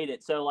fish ate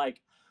it. So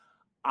like,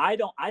 I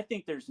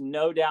think there's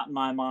no doubt in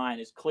my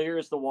mind, as clear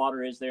as the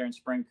water is there in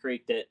Spring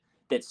Creek,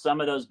 that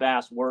some of those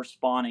bass were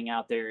spawning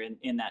out there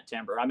in that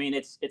timber. I mean,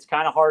 it's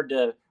kind of hard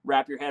to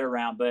wrap your head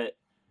around, but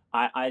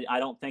I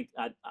don't think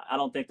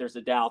there's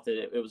a doubt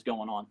that it was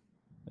going on.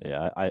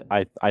 Yeah,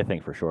 I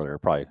think for sure there were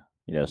probably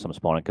some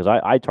spawning, because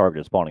I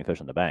targeted spawning fish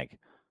in the bank,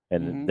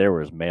 and there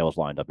was males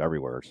lined up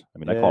everywhere. I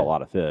mean, I caught a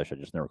lot of fish. I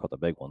just never caught the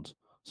big ones.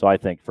 So I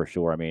think for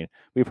sure. I mean,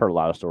 we've heard a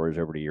lot of stories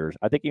over the years.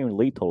 I think even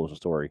Lee told us a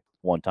story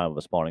one time of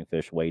a spawning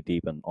fish way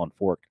deep on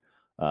Fork.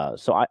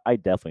 So I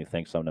definitely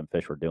think some of them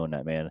fish were doing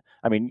that, man.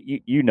 I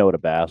mean, you know what a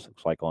bass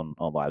looks like on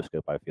live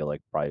scope. I feel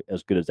like probably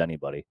as good as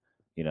anybody,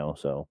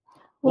 So.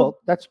 Well,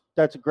 that's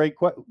a great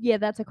question. Yeah,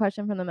 that's a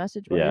question from the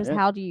message board. Yeah. Is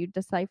how do you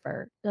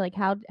decipher? Like,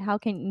 how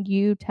can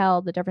you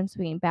tell the difference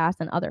between bass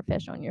and other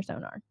fish on your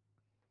sonar?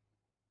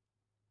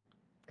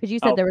 Because you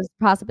said there was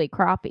possibly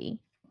crappie.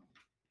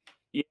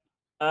 Yeah.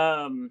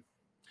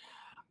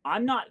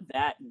 I'm not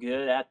that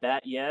good at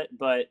that yet,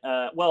 but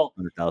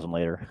 100,000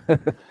 later,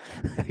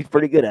 he's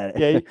pretty good at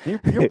it. Yeah,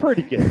 you're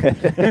pretty good.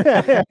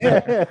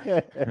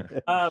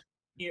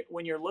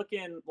 When you're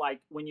looking, like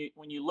when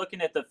you're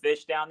looking at the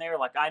fish down there,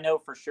 like I know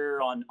for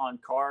sure on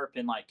carp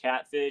and like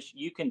catfish,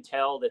 you can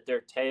tell that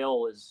their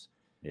tail is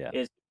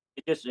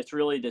it's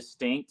really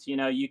distinct.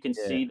 You can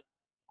see,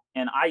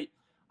 and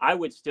I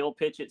would still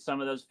pitch at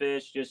some of those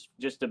fish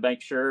just to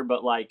make sure,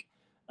 but like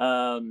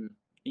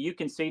you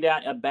can see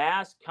that a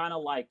bass kind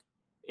of like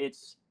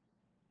it's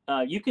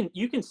you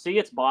can see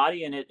its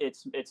body and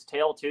its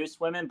tail too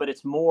swimming, but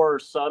it's more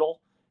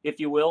subtle, if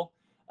you will.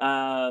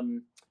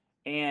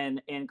 And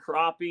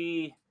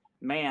crappie,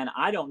 man,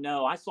 I don't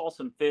know. I saw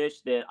some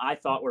fish that I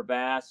thought were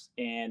bass,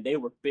 and they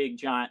were big,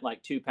 giant,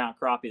 like 2-pound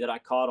crappie that I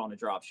caught on a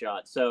drop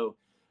shot. So,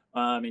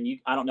 I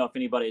don't know if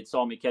anybody had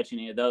saw me catch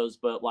any of those,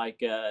 but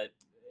like,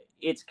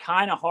 it's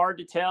kind of hard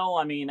to tell.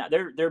 I mean,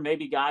 there may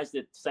be guys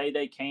that say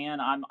they can.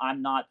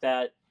 I'm not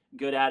that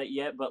good at it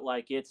yet, but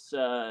like, it's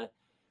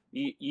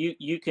you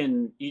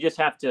just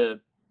have to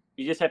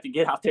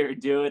get out there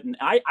and do it. And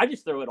I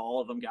just throw at all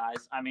of them,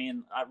 guys. I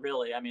mean,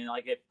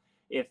 like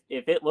if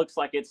it looks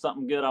like it's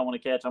something good I want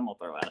to catch, I'm gonna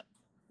throw at it.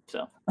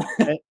 So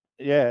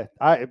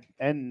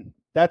and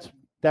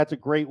that's a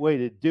great way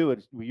to do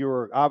it.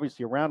 You're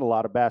obviously around a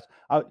lot of bass.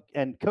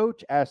 And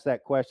Coach asked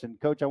that question.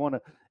 Coach, I want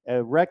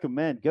to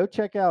recommend go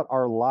check out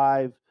our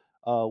live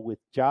with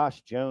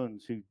Josh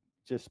Jones, who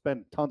just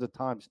spent tons of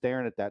time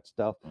staring at that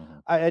stuff.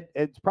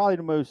 It's probably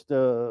the most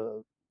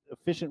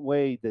efficient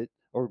way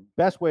or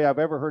best way I've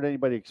ever heard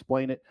anybody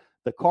explain it.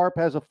 The carp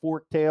has a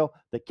forked tail.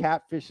 The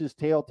catfish's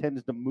tail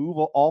tends to move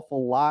an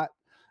awful lot.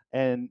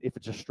 And if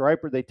it's a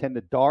striper, they tend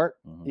to dart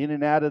in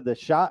and out of the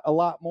shot a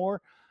lot more.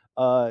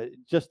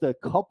 Just a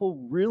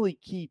couple really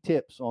key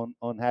tips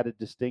on how to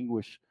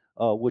distinguish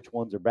which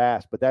ones are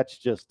bass. But that's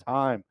just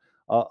time,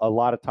 a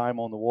lot of time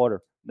on the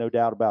water, no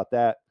doubt about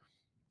that.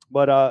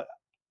 But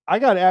I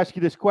got to ask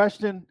you this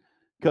question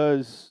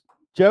because,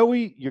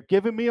 Joey, you're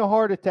giving me a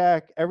heart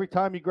attack every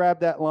time you grab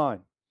that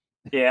line.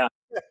 Yeah.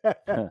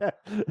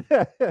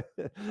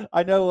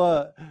 I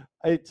know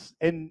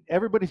and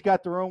everybody's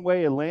got their own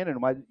way of landing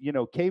them.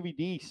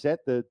 KVD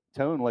set the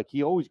tone. Like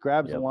he always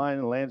grabs the line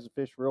and lands the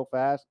fish real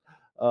fast.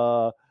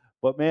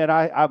 But man,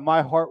 I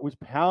my heart was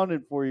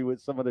pounding for you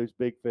with some of those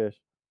big fish.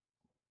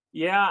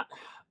 Yeah,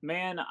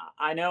 man,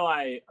 I know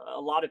a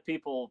lot of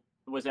people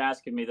was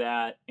asking me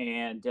that,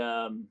 and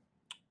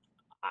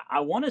I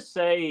want to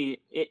say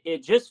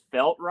it just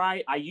felt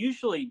right. I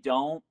usually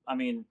don't. I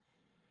mean,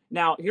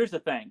 now here's the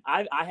thing.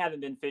 I haven't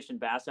been fishing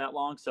bass that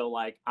long, so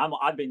like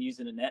I've been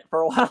using a net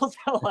for a while.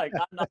 So like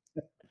I'm not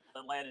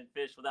landing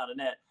fish without a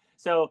net.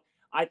 So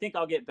I think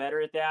I'll get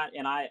better at that.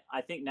 And I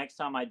think next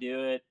time I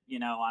do it,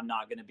 I'm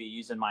not going to be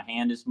using my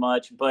hand as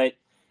much. But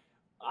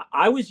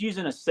I was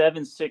using a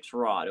 7.6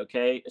 rod,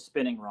 okay, a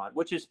spinning rod,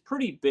 which is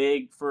pretty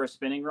big for a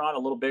spinning rod, a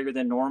little bigger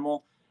than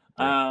normal.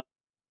 Yeah.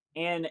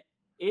 And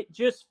it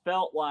just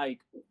felt like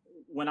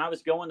when I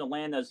was going to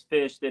land those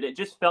fish that it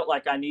just felt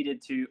like I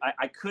needed to.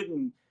 I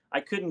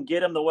couldn't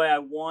get them the way I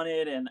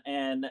wanted,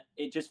 and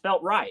it just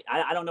felt right.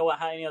 I don't know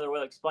how any other way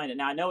to explain it.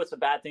 Now I know it's a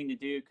bad thing to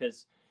do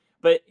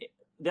but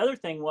the other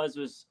thing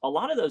was a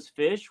lot of those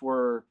fish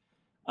were,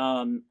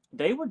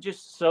 they were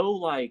just so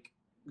like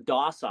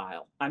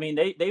docile. I mean,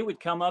 they would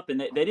come up and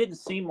they didn't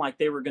seem like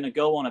they were going to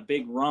go on a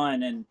big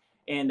run,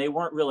 and they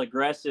weren't real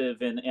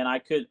aggressive, and I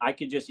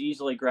could just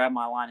easily grab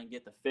my line and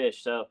get the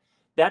fish. So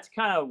that's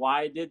kind of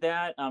why I did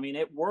that. I mean,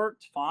 it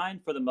worked fine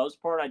for the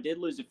most part. I did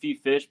lose a few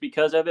fish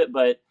because of it,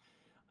 but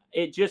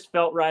it just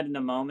felt right in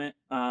the moment.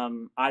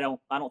 I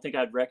don't think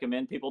I'd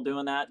recommend people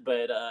doing that,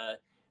 but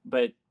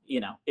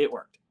it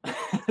worked.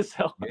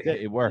 So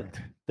it worked.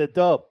 The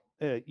dub,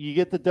 you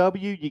get the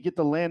W, you get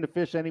to land the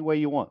fish any way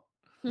you want.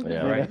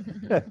 Yeah, right.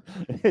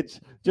 It's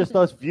just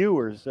us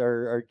viewers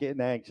are getting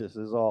anxious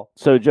is all.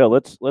 So Joe,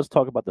 let's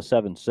talk about the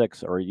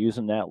 7.6. Are you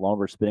using that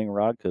longer spinning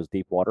rod because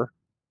deep water?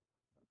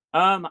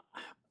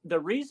 The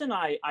reason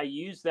I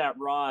used that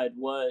rod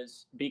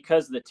was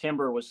because the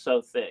timber was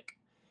so thick.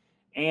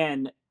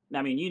 And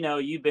I mean,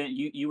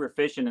 you were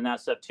fishing and that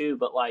stuff too,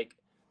 but like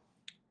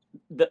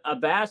a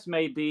bass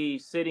may be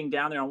sitting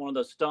down there on one of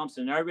those stumps,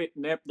 and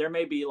there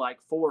may be like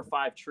 4 or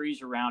 5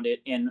 trees around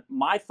it. And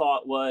my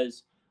thought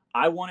was,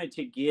 I wanted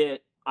to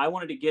get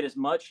as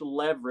much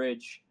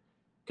leverage,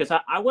 because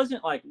I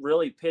wasn't like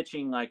really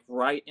pitching like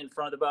right in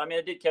front of the boat. I mean,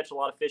 I did catch a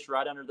lot of fish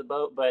right under the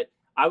boat, but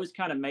I was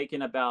kind of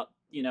making about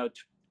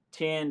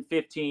 10,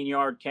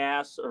 15-yard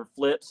casts or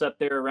flips up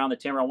there around the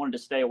timber. I wanted to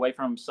stay away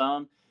from them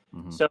some.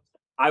 Mm-hmm. So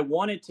I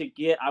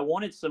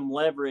wanted some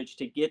leverage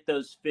to get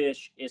those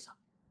fish is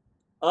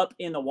up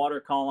in the water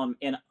column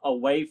and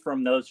away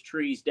from those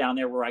trees down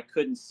there where I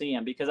couldn't see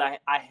them, because I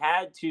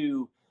had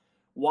to,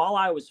 while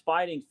I was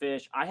fighting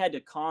fish, I had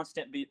to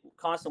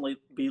constantly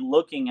be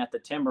looking at the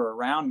timber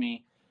around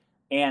me.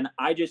 And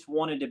I just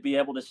wanted to be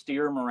able to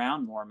steer them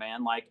around more,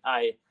 man. Like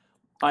I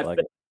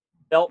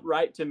felt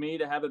right to me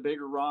to have a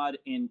bigger rod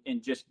and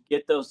just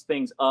get those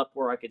things up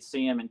where I could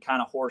see them and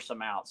kind of horse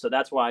them out. So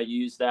that's why I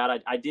used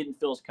that. I didn't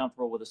feel as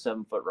comfortable with a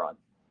 7-foot rod.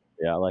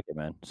 Yeah, I like it,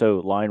 man. So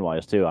line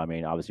wise too, I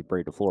mean, obviously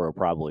braided fluoro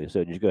probably.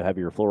 So did you go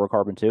heavier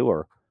fluorocarbon too,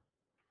 or?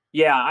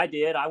 Yeah, I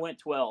did. I went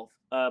 12.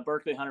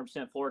 Berkley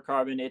 100%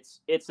 fluorocarbon.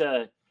 It's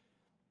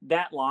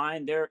that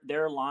line,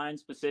 their line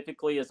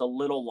specifically is a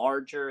little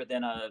larger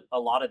than a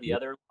lot of the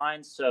other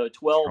lines. So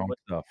 12 Strong was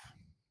stuff.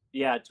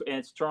 Yeah, and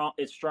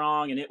it's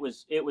strong, and it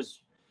was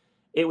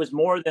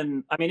more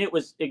than, I mean, it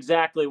was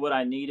exactly what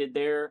I needed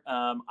there.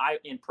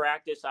 In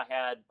practice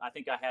I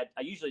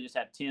usually just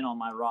have 10 on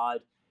my rod,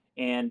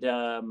 and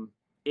I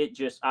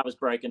was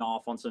breaking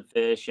off on some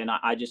fish, and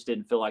I just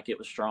didn't feel like it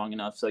was strong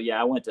enough. So yeah,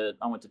 I went to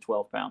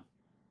 12 pound.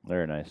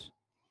 Very nice.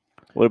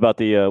 What about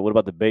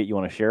the bait? You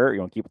want to share it, or you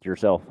want to keep it to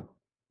yourself?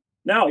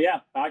 No, yeah,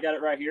 I got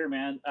it right here,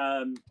 man.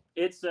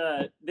 This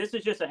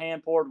is just a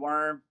hand poured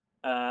worm.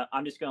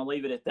 I'm just going to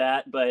leave it at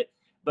that, but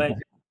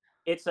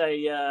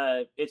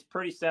it's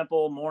pretty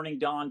simple, morning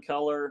dawn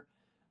color.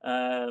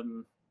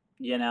 I'm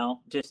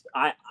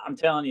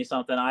telling you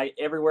something.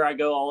 Everywhere I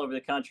go all over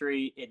the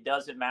country, it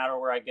doesn't matter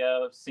where I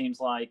go. Seems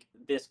like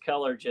this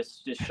color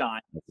just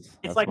shines.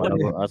 That's my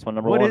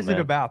number What one. is it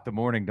about the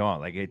morning dawn?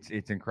 Like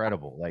it's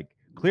incredible. Like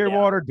clear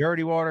water,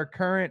 dirty water,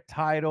 current,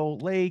 tidal,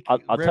 lake,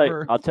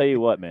 river. I'll tell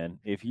you what, man.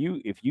 If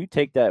you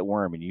take that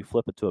worm and you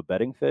flip it to a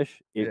bedding fish,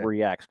 it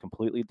reacts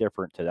completely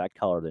different to that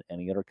color than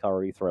any other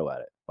color you throw at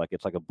it. Like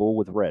it's like a bull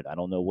with red. I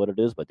don't know what it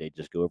is, but they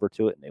just go over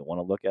to it and they want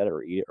to look at it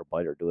or eat it or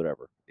bite it or do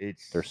whatever.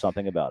 There's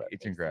something about it.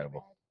 It's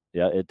incredible.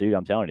 Yeah, dude,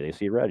 I'm telling you, they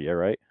see red. Yeah,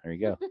 right. There you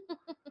go.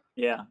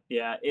 Yeah,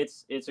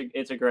 it's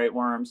a great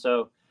worm.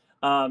 So,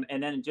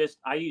 and then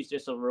I use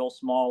just a real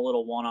small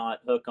little 1/0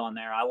 hook on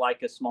there. I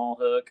like a small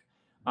hook.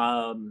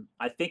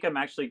 I think I'm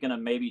actually going to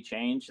maybe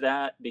change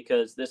that,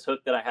 because this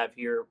hook that I have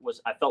here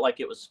I felt like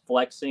it was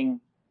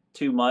flexing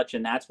too much,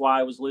 and that's why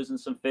I was losing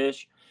some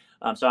fish.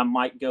 So I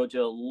might go to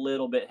a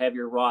little bit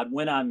heavier rod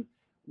when I'm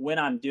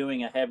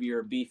doing a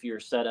heavier,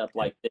 beefier setup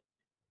like this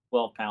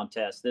 12-pound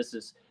test. This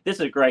is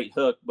a great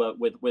hook, but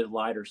with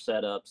lighter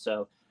setup.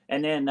 So,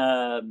 and then,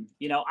 I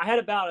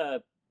had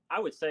I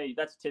would say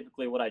that's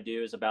typically what I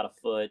do is about 1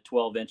 foot,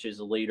 12 inches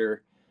a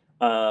leader.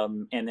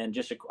 And then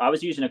I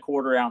was using a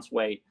 1/4 ounce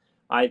weight.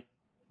 I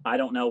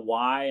don't know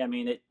why. I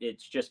mean,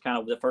 it's just kind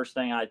of the first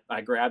thing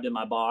I grabbed in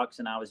my box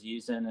and I was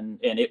using,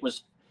 and it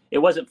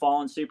wasn't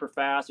falling super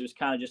fast. It was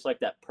kind of just like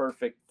that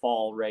perfect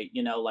fall rate,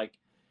 like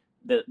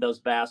those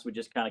bass would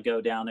just kind of go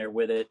down there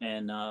with it.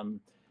 And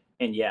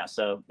yeah,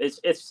 so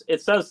it's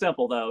so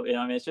simple though.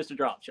 I mean, it's just a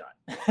drop shot.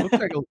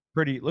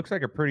 looks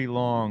like a pretty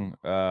long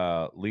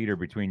leader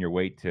between your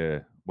weight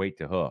to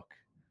hook.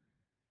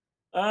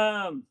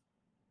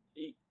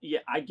 Yeah,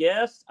 I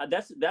guess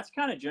that's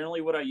kind of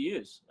generally what I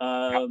use.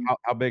 How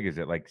big is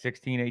it? Like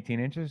 16, 18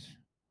 inches?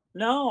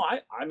 No,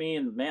 I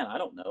mean, man, I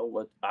don't know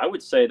what I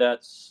would say.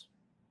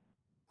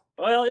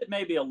 It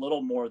may be a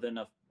little more than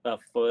a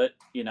foot,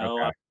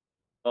 Okay.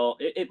 Well,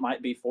 it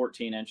might be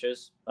 14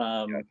 inches.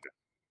 Okay.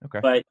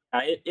 But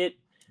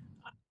I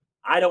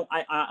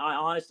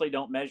honestly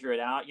don't measure it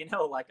out,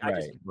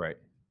 right.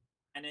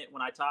 And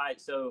when I tie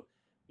it, so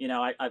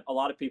a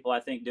lot of people I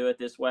think do it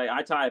this way.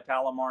 I tie a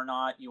Palomar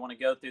knot. You want to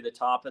go through the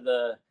top of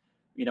the,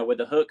 with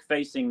the hook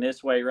facing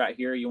this way right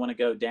here. You want to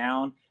go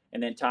down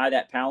and then tie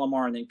that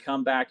Palomar and then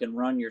come back and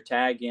run your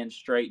tag in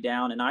straight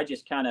down. And I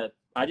just kind of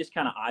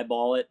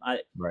eyeball it. I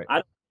don't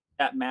think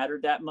that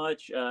mattered that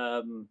much.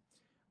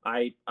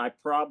 I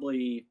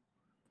probably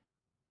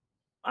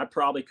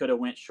could have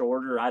went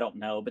shorter. I don't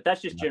know, but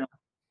that's just general,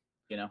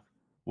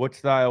 What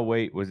style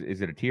weight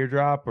is it? A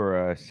teardrop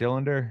or a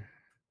cylinder?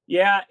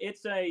 Yeah,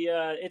 this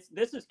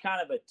is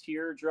kind of a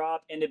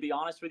teardrop. And to be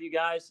honest with you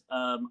guys,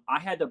 I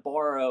had to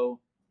borrow.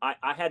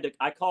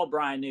 I called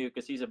Brian New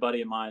because he's a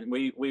buddy of mine.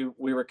 We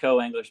were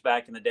co-anglers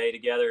back in the day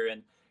together,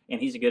 and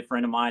he's a good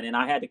friend of mine. And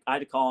I had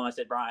to call him. I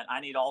said, Brian, I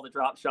need all the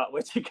drop shot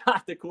weights you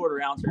got, the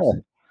 1/4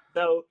 ouncers.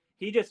 So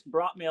he just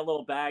brought me a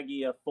little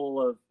baggie full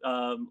of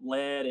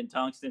lead and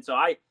tungsten. So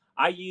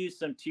I use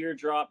some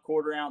teardrop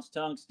 1/4 ounce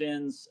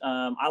tungstens.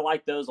 I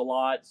like those a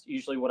lot. It's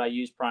usually what I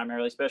use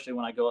primarily, especially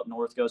when I go up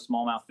north, go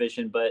smallmouth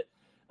fishing. But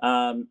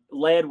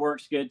Lead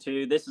works good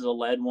too. This is a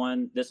lead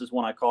one. This is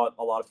one I caught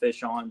a lot of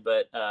fish on,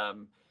 but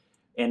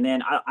and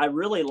then I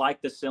really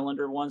like the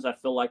cylinder ones. I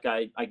feel like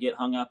I get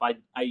hung up. I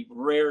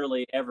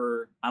rarely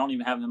ever, I don't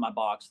even have them in my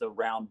box, the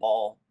round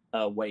ball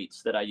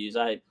weights that I use.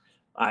 I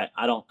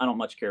don't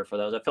much care for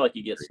those. I feel like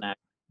you get snagged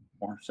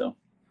more. So,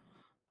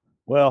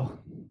 well,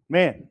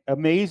 man,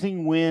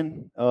 amazing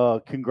win.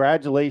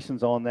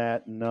 Congratulations on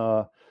that.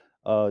 And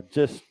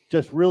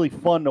just really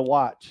fun to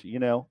watch,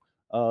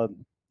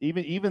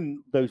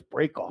 even those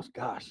breakoffs,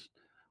 gosh,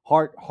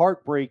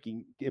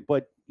 heartbreaking,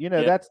 but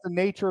that's the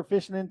nature of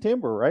fishing in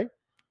timber, right?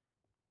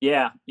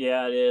 Yeah,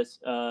 it is.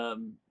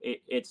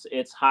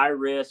 It's high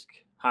risk,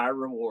 high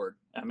reward.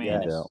 I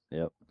mean,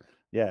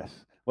 yes.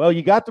 Well,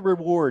 you got the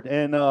reward,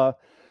 and I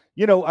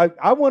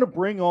want to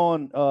bring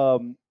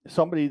on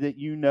somebody that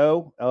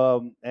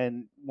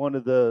and one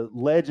of the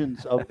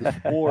legends of the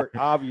sport,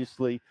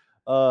 obviously.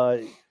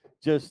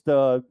 Has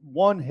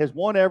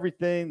won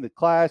everything, the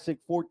Classic,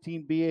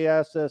 14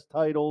 BASS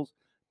titles,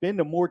 been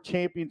to more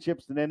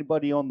championships than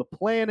anybody on the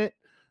planet.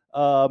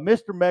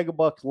 Mr.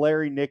 Megabucks,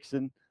 Larry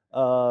Nixon.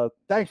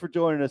 Thanks for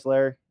joining us,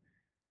 Larry.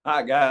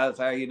 Hi guys,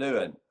 how you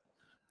doing?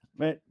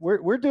 Man,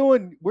 we're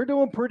doing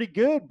pretty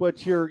good,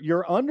 but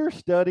your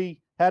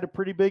understudy had a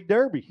pretty big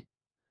derby.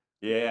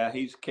 Yeah,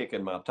 he's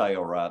kicking my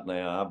tail right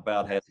now. I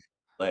about had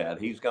that.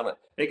 He's gonna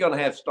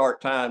have to start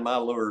tying my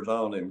lures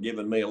on and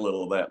giving me a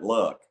little of that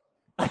luck.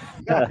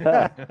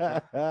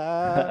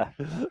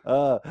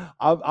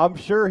 I'm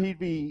sure he'd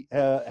be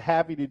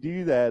happy to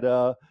do that.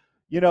 I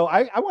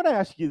want to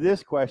ask you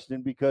this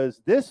question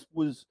because this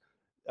was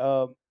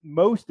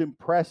most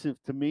impressive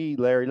to me,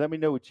 Larry. Let me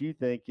know what you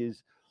think.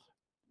 Is,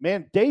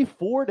 man, day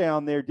 4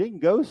 down there didn't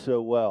go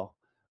so well.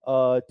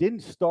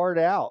 Didn't start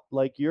out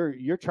like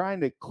you're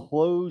trying to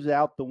close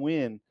out the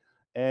win,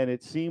 and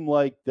it seemed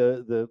like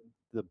the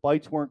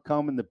bites weren't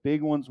coming, the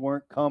big ones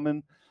weren't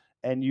coming,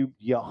 and you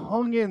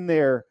hung in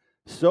there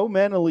so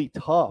mentally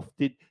tough.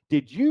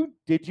 Did you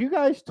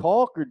guys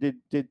talk, or did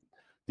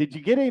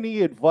you get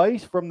any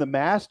advice from the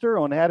master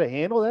on how to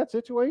handle that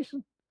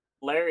situation?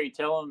 Larry,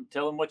 tell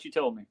him what you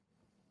told me.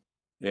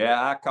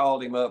 Yeah, I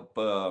called him up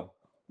the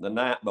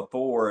night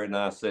before and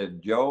I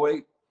said,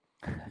 Joey,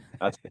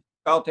 I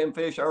caught them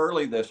fish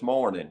early this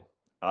morning.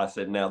 I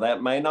said, now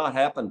that may not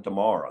happen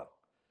tomorrow.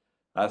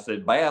 I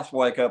said, bass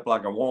wake up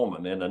like a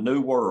woman in a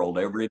new world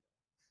every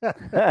day.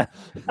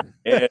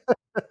 and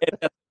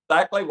that's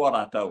exactly what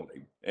I told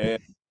him.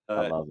 And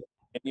I love it.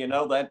 And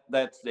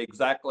that's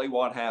exactly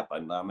what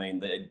happened. I mean,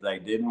 they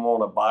didn't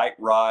want to bite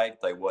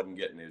right. They wasn't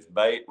getting his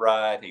bait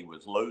right. He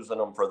was losing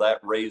them for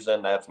that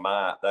reason. That's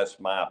my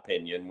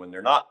opinion. When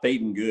they're not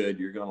feeding good,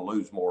 you're going to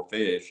lose more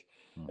fish.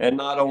 Mm-hmm. And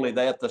not only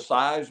that, the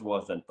size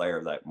wasn't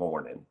there that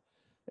morning.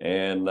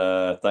 And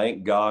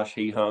thank gosh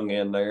he hung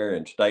in there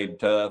and stayed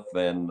tough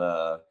and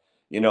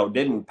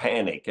didn't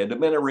panic. It'd have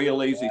been a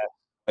real easy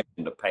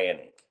situation to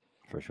panic.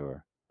 For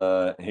sure.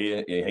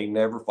 He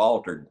never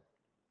faltered.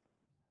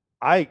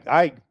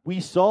 We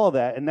saw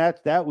that, and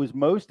that was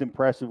most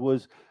impressive.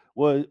 Was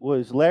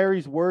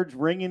Larry's words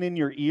ringing in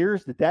your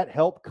ears? Did that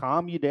help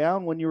calm you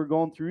down when you were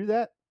going through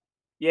that?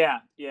 Yeah,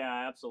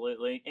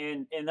 absolutely.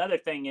 And the other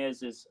thing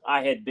is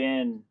I had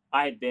been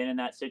in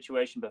that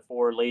situation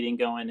before,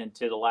 going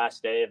into the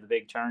last day of the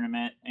big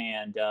tournament,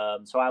 and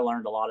so I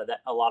learned a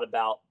lot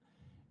about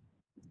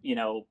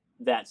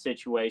that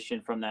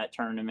situation from that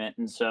tournament.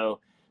 And so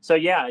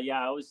yeah,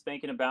 I was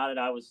thinking about it.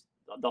 I was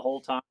the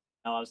whole time.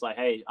 I was like,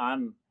 hey,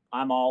 I'm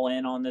all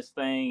in on this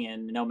thing,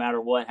 and no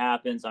matter what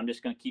happens, I'm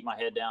just going to keep my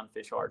head down and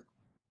fish hard.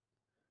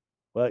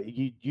 Well,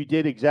 you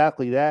did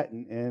exactly that,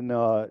 and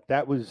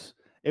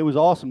it was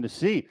awesome to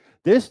see.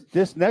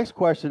 This next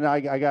question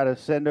I got to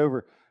send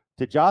over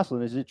to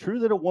Jocelyn. Is it true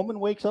that a woman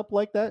wakes up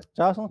like that,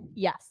 Jocelyn?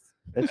 Yes.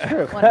 It's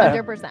true.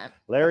 100%.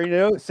 Larry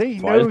knows. See, he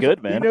knows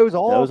good, man. He knows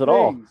all knows it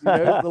all. He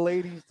knows the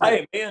ladies.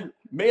 Too. Hey,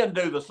 men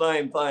do the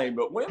same thing,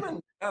 but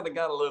women kind of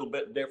got a little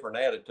bit different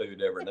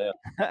attitude every now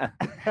and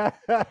then.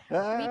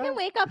 We can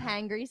wake up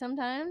hangry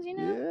sometimes,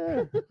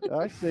 Yeah,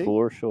 I see.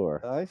 For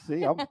sure. I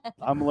see.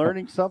 I'm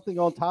learning something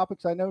on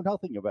topics I know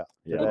nothing about.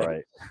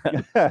 Yeah,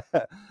 right.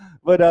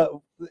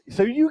 But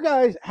so you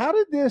guys, how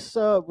did this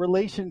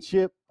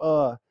relationship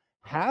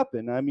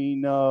happen? I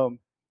mean,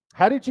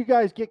 how did you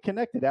guys get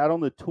connected? Out on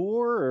the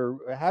tour,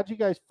 or how did you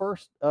guys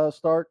first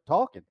start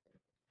talking?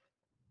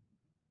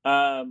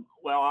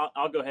 Well,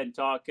 I'll go ahead and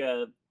talk.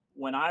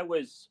 When I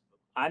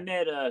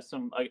met a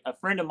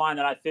friend of mine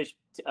that I fished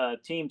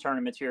team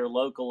tournaments here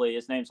locally.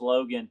 His name's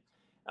Logan.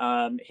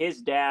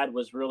 His dad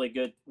was really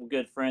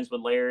good friends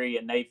with Larry,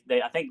 and I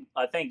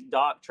think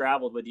Doc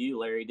traveled with you,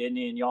 Larry, didn't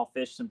he? And y'all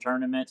fished some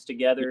tournaments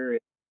together,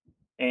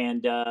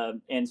 and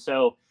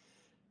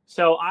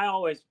so I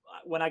always,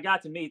 when I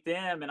got to meet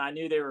them and I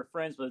knew they were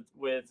friends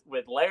with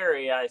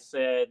Larry, I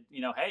said,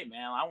 hey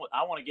man,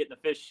 I want to get in the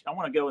fish. I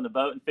want to go in the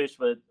boat and fish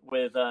with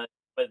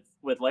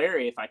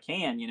Larry if I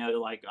can.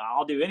 Like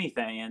I'll do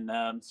anything.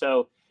 And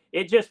so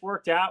it just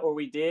worked out where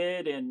we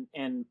did,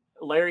 and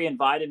Larry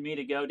invited me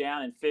to go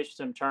down and fish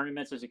some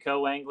tournaments as a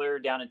co-angler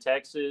down in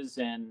Texas,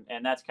 and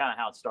that's kind of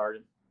how it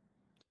started.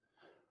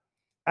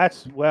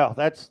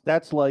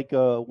 That's like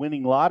a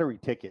winning lottery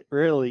ticket,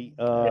 really.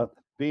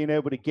 Being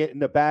able to get in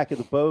the back of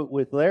the boat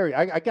with Larry.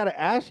 I got to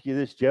ask you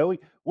this, Joey.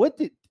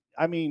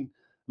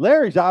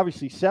 Larry's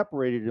obviously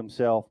separated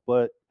himself,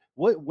 but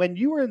when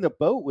you were in the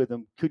boat with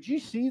him, could you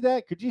see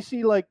that? Could you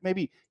see like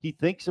maybe he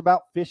thinks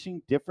about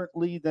fishing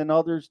differently than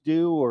others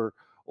do, or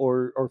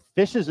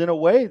fishes in a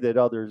way that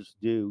others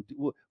do?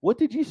 What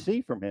did you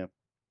see from him?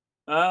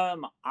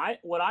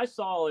 What I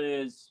saw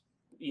is,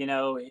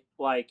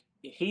 like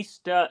he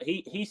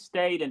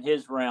stayed in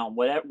his realm,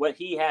 what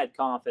he had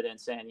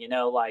confidence in,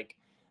 like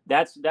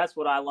that's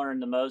what I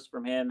learned the most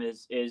from him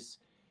is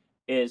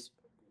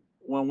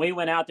when we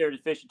went out there to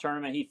fish a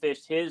tournament, he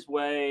fished his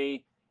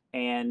way,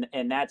 and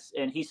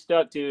he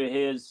stuck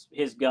to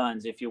his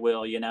guns, if you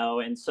will,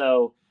 and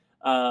so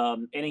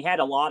and he had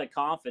a lot of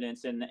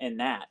confidence in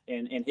that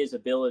and in his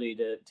ability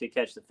to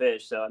catch the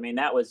fish. So I mean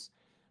that was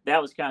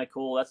kind of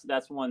cool.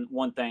 That's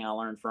one thing I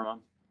learned from him.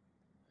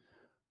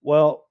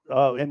 Well,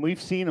 and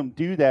we've seen him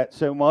do that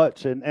so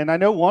much, and I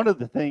know one of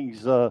the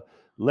things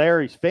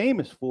Larry's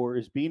famous for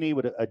is being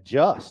able to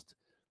adjust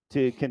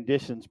to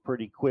conditions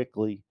pretty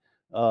quickly.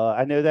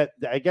 I know that.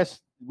 I guess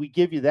we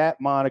give you that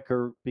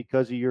moniker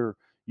because of your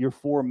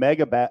 4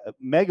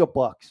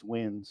 megabucks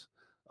wins,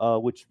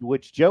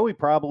 which Joey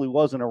probably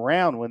wasn't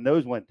around when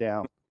those went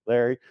down,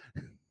 Larry.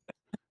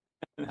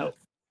 No,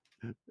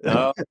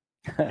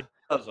 it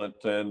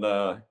doesn't. And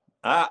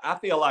I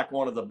feel like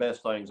one of the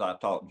best things I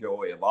taught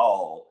Joey of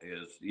all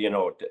is,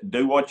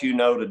 do what you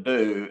know to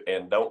do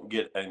and don't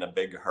get in a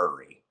big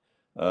hurry.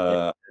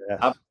 Yes.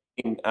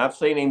 I've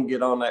seen him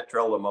get on that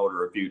trolling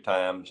motor a few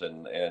times,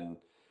 and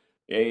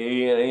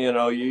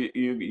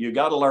you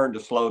got to learn to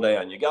slow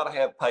down. You got to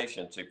have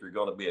patience if you're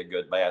going to be a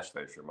good bass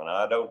fisherman.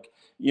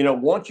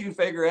 Once you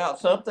figure out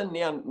something,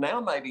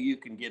 now maybe you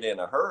can get in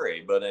a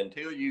hurry, but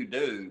until you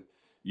do,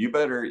 you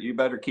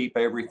better keep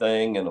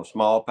everything in a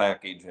small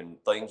package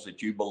and things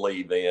that you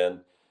believe in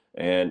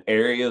and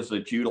areas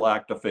that you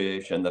like to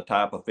fish and the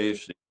type of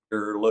fish that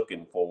you're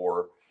looking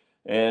for.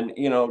 And,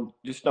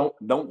 just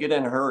don't get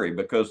in a hurry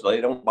because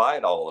they don't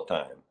bite all the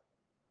time.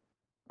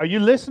 Are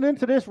you listening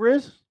to this,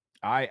 Riz?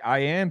 I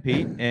am,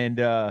 Pete. And,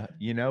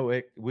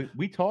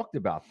 we talked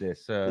about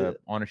this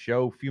on a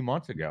show a few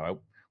months ago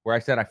where I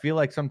said, I feel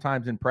like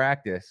sometimes in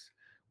practice,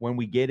 when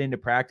we get into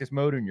practice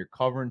mode and you're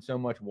covering so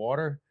much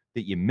water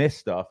that you miss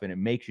stuff and it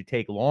makes you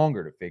take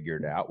longer to figure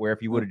it out. Where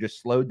if you would have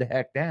just slowed the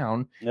heck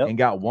down and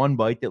got one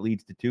bite that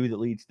leads to 2, that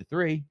leads to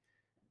 3,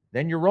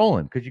 then you're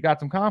rolling because you got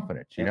some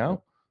confidence, you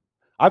know?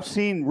 I've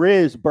seen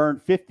Riz burn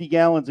 50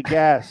 gallons of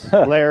gas,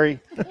 Larry,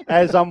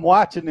 as I'm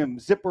watching him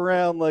zip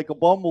around like a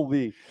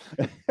bumblebee.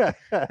 Hey,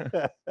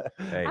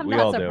 I'm we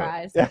not all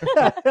surprised. do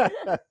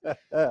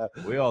it.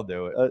 We all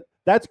do it.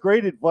 That's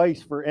great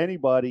advice for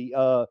anybody.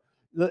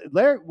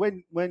 Larry,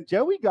 when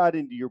Joey got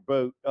into your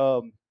boat,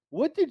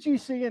 what did you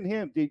see in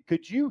him?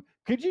 Could you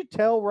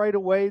tell right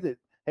away that,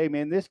 hey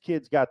man, this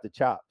kid's got the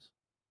chops?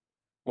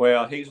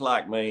 Well, he's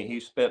like me. He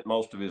spent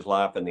most of his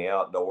life in the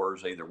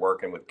outdoors, either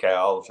working with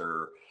cows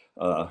or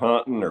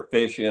hunting or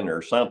fishing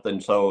or something.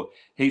 So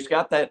he's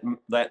got that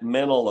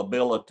mental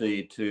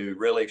ability to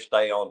really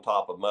stay on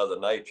top of Mother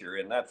Nature,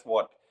 and that's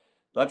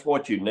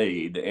what you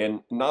need. And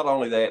not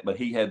only that, but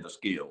he had the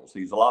skills.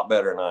 He's a lot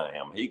better than I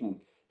am. He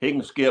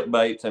can skip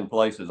baits in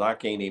places I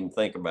can't even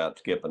think about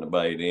skipping a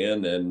bait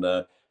in. And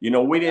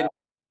we didn't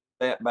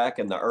do that back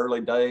in the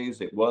early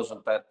days. It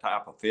wasn't that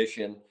type of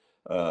fishing.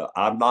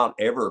 I've not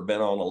ever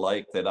been on a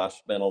lake that I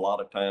spent a lot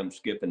of time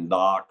skipping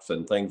docks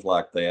and things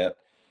like that.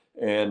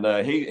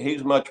 And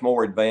he's much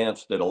more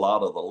advanced at a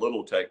lot of the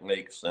little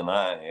techniques than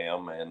I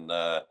am. And,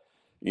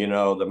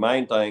 the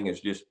main thing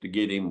is just to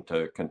get him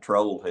to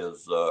control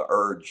his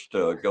urge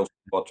to go see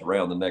what's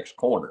around the next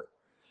corner.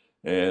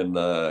 And,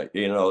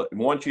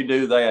 once you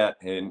do that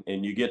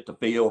and you get the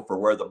feel for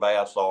where the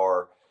bass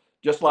are,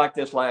 just like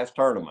this last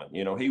tournament,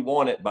 he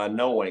won it by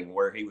knowing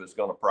where he was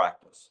going to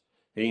practice.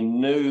 He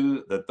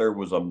knew that there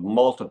was a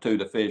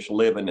multitude of fish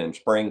living in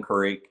Spring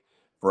Creek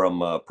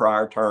from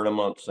prior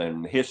tournaments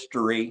and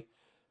history.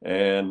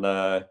 And,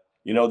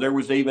 there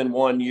was even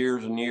one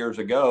years and years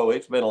ago,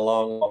 it's been a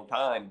long, long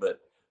time,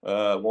 but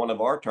one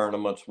of our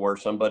tournaments where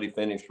somebody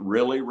finished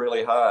really,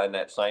 really high in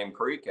that same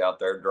creek out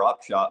there,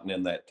 drop shotting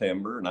in that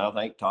timber. And I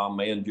think Tom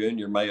Mann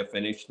Jr. may have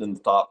finished in the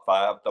top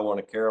 5 throwing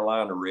a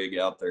Carolina rig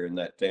out there in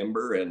that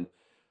timber. And,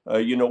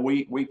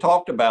 we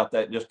talked about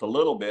that just a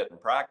little bit in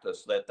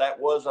practice, that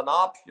was an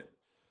option.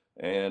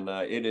 And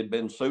it had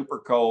been super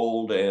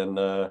cold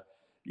and,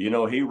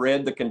 he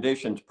read the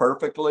conditions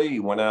perfectly.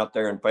 He went out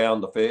there and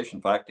found the fish.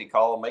 In fact, he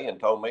called me and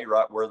told me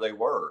right where they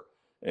were.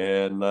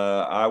 And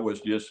I was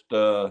just,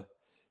 it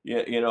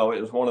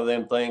was one of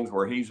them things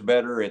where he's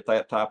better at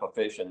that type of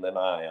fishing than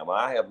I am.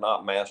 I have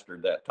not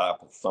mastered that type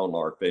of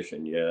sonar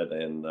fishing yet.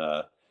 And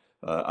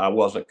I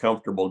wasn't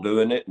comfortable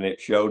doing it. And it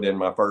showed in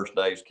my first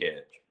day's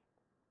catch.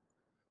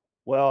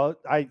 Well,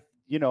 I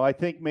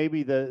think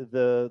maybe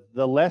the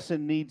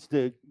lesson needs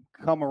to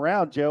come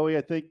around, Joey.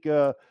 I think,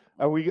 are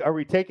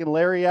we taking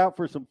Larry out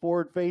for some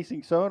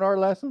forward-facing sonar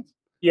lessons?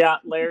 Yeah,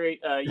 Larry,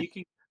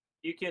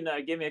 you can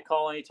give me a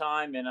call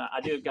anytime, and I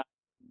do a guy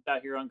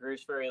out here on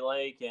Grease Ferry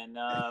Lake, and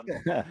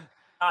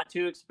not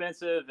too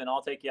expensive, and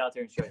I'll take you out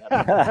there and show you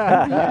how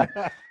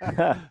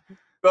to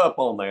up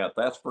on that.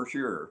 That's for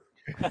sure.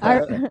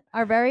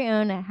 Our very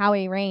own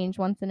Howie Range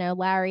wants to know,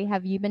 Larry,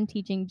 have you been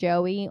teaching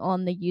Joey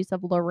on the use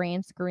of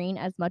Lowrance screen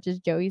as much as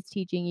Joey's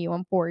teaching you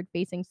on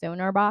forward-facing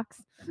sonar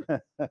box?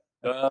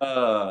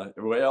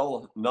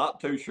 Well, not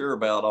too sure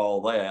about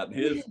all that.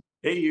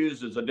 He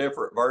uses a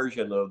different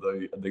version of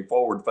the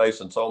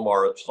forward-facing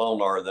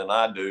sonar than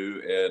I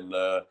do, and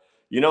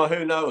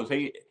who knows?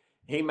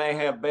 He may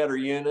have better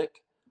unit.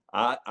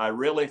 I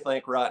really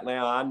think right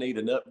now I need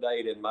an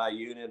update in my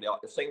unit.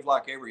 It seems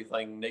like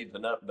everything needs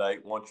an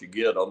update once you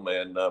get them.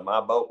 And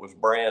my boat was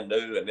brand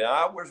new, and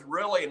I was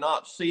really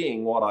not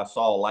seeing what I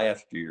saw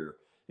last year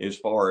as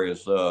far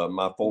as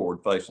my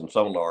forward-facing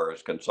sonar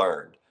is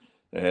concerned.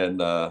 And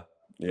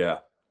yeah,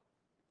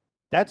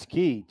 that's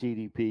key.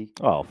 GDP.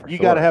 Oh, for you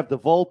sure. got to have the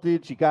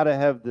voltage. You got to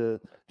have the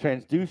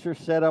transducer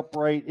set up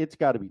right. It's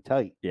got to be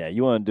tight. Yeah,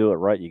 you want to do it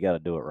right, you got to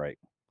do it right.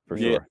 For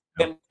sure.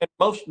 And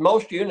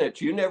most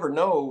units, you never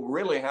know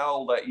really how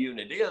old that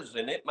unit is,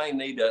 and it may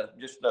need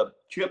just a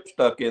chip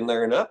stuck in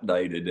there and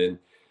updated.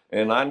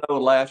 And I know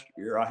last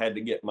year I had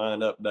to get mine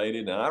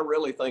updated, and I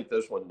really think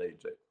this one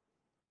needs it.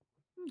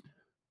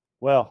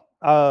 Well,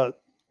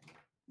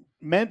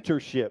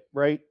 mentorship,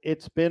 right?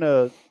 It's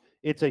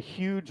a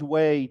huge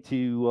way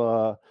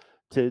to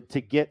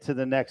get to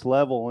the next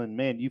level. And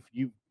man,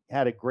 you've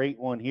had a great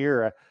one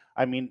here.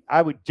 I mean,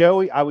 I would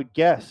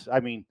guess. I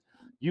mean,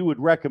 you would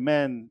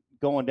recommend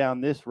going down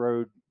this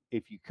road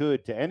if you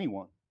could to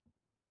anyone.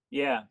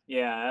 Yeah,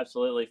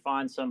 absolutely.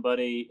 Find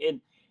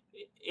somebody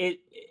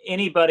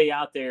anybody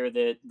out there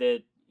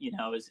that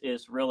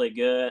is really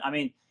good. I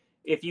mean,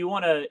 if you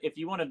want to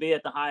be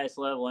at the highest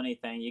level,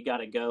 anything, you got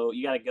to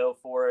go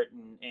for it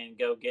and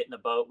go get in the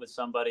boat with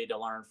somebody to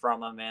learn from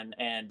them.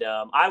 And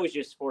I was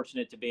just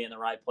fortunate to be in the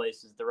right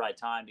places at the right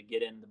time to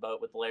get in the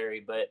boat with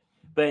Larry, but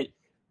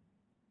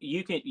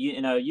you can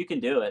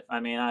do it. I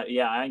mean,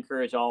 I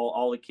encourage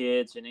all the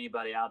kids and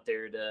anybody out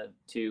there to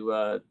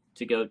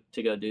go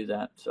do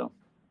that. So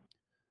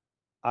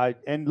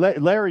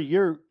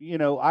Larry,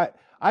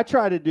 I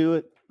try to do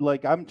it.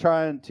 Like I'm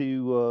trying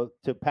to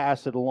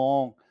pass it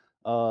along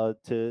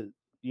to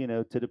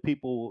the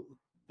people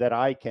that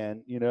I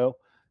can,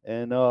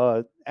 and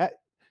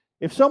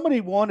if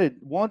somebody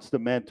wants to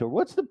mentor,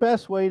 what's the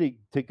best way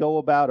to go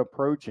about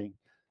approaching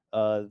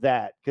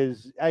that?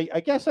 Because I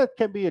guess that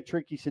can be a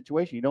tricky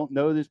situation. You don't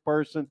know this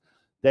person,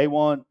 they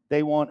want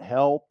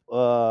help.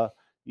 What's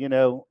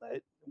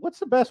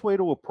the best way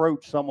to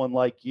approach someone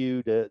like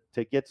you to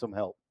get some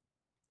help?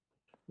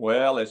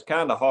 Well, it's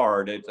kind of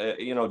hard. It's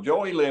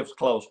Joey lives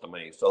close to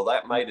me, so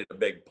that made it a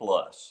big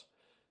plus.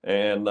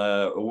 And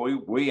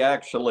we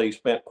actually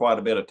spent quite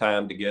a bit of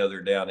time together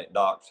down at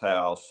Doc's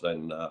house,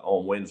 and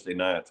on Wednesday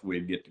nights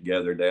we'd get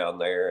together down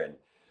there. And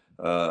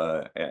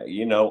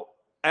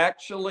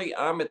actually,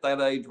 I'm at that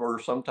age where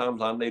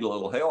sometimes I need a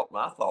little help, and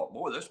I thought,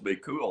 boy, this would be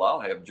cool. I'll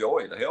have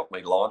Joey to help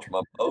me launch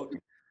my boat.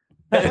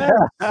 That's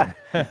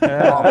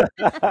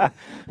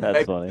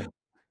funny.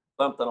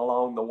 Something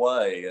along the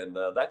way, and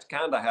that's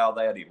kind of how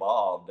that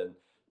evolved. And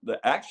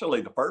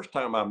actually, the first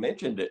time I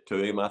mentioned it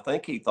to him, I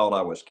think he thought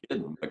I was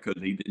kidding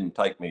because he didn't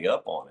take me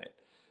up on it.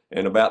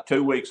 And about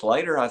 2 weeks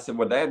later, I said,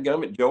 well,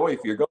 dadgummit, Joey, if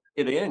you're going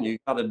to get in, you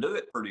got to do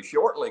it pretty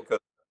shortly because,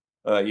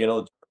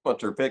 the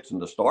tournaments are fixing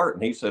to start.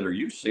 And he said, are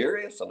you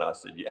serious? And I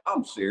said, yeah,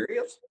 I'm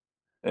serious.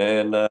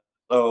 And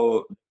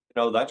so,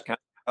 that's kind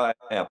of how it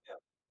happened.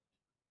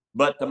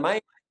 But the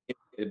main thing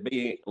would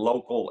be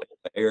local in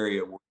the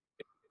area where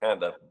you're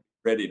kind of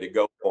ready to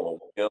go on a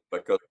whim,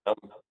 because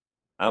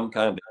I'm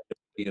kind of,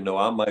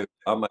 I might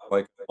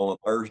wake up on a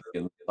Thursday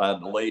and decide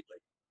to leave.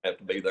 I have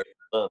to be there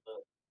for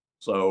Sunday.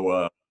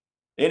 So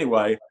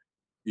anyway,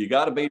 you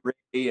got to be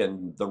ready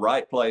in the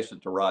right place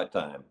at the right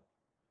time.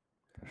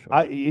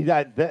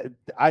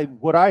 Sure.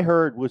 What I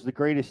heard was the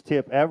greatest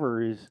tip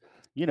ever is,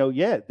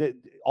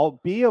 I'll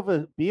be of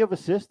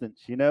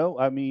assistance.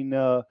 I mean,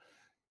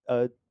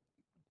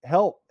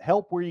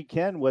 help where you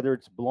can, whether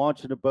it's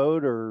launching a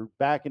boat or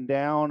backing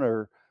down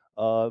or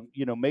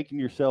making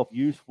yourself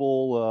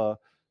useful.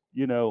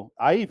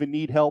 I even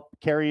need help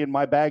carrying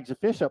my bags of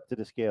fish up to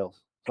the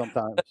scales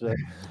sometimes.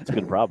 It's a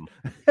good problem.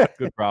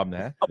 Good problem to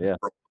have. Yeah.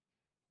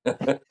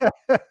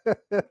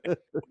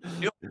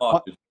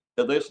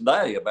 To this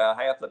day, about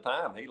half the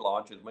time he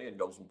launches me and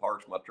goes and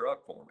parks my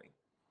truck for me.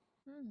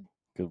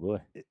 Good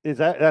boy.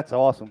 That's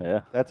awesome.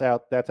 Yeah.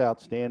 That's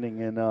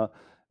outstanding, and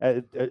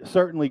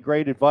certainly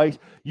great advice.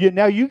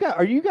 Are you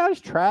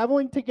guys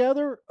traveling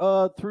together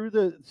through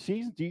the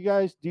season? Do you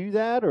guys do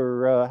that,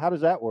 or how does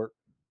that work?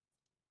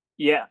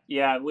 Yeah.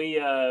 We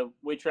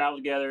travel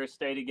together,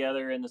 stay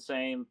together in the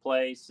same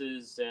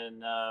places,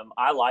 and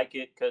I like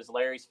it because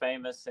Larry's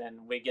famous, and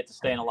we get to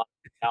stay in a lot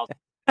of houses.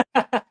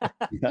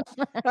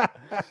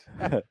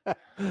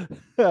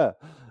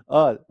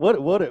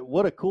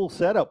 What a cool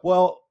setup.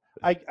 Well,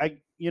 I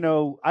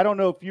I don't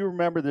know if you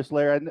remember this,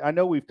 Larry. I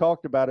know we've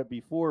talked about it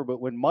before, but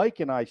when Mike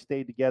and I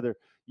stayed together,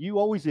 you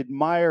always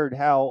admired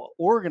how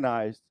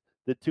organized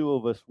the two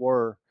of us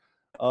were.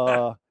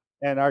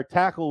 And our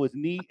tackle was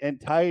neat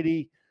and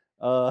tidy.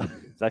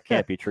 That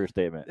can't be a true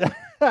statement.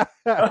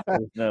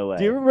 There's no way.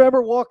 Do you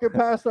remember walking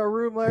past our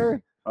room,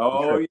 Larry?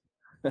 Oh,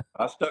 yeah.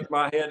 I stuck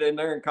my head in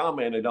there and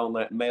commented on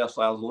that mess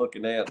I was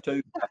looking at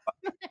too.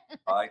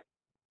 Right.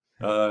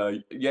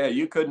 Yeah,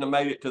 you couldn't have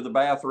made it to the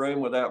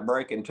bathroom without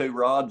breaking 2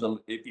 rods, and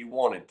if you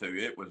wanted to,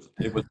 it was.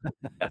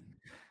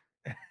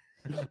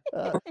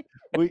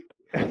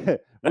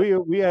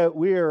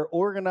 We are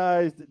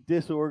organized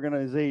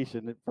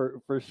disorganization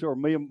for sure.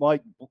 Me and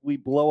Mike, we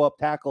blow up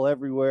tackle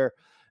everywhere,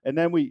 and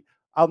then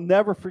I'll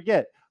never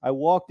forget. I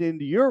walked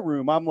into your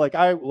room. I'm like,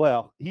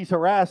 he's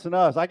harassing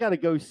us. I got to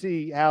go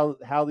see how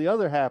the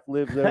other half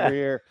lives over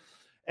here,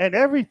 and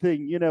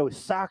everything.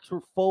 Socks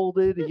were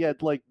folded. He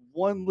had like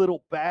one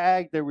little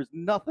bag. There was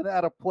nothing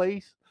out of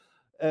place.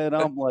 And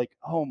I'm like,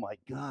 oh my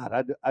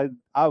God,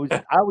 I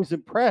was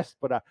impressed,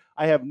 but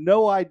I have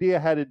no idea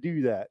how to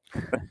do that.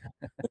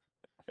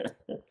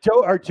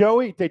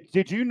 Joey,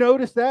 did you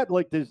notice that?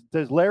 Like,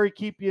 does Larry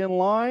keep you in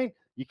line?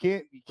 You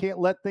can't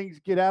let things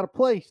get out of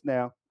place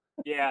now.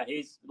 Yeah,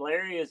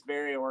 Larry is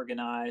very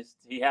organized.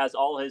 He has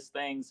all his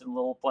things in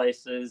little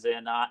places,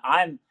 and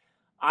I'm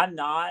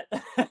not.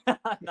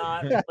 I'm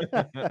not.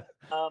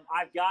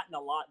 I've gotten a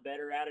lot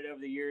better at it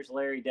over the years.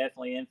 Larry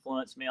definitely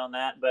influenced me on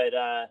that,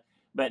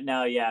 but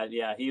no, yeah,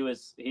 he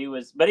was,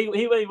 but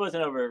he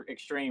wasn't over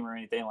extreme or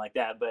anything like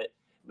that.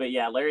 But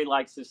yeah, Larry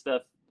likes his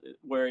stuff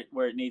where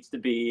it needs to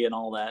be and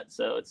all that.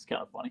 So it's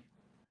kind of funny.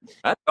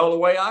 That's the only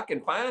way I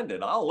can find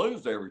it. I'll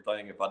lose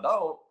everything if I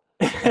don't.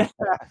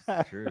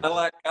 True.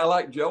 I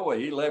like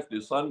Joey. He left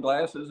his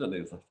sunglasses and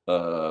his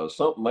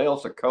something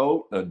else, a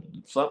coat, and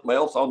something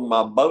else on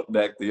my boat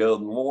deck the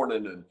other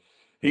morning, and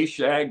he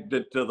shagged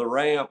it to the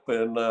ramp.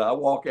 And I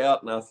walk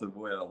out and I said,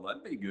 "Well,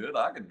 that'd be good.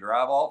 I could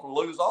drive off and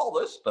lose all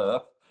this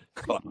stuff."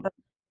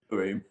 To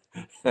him.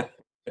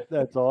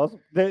 That's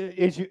awesome.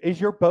 Is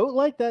your boat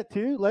like that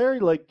too, Larry?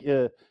 Like,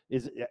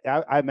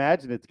 I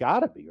imagine it's got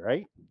to be,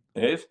 right?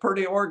 It's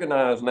pretty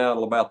organized now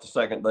till about the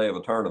second day of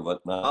a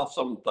tournament. Now, I'll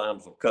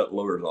sometimes cut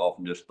lures off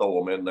and just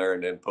throw them in there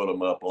and then put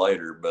them up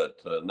later. But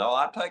no,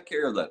 I take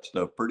care of that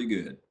stuff pretty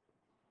good.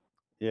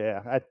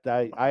 Yeah,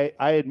 I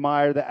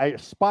admire that. I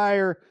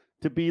aspire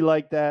to be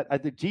like that.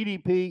 At the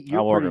GDP, you're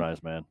I'm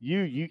organized, man.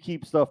 You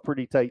keep stuff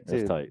pretty tight too.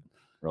 It's tight,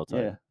 real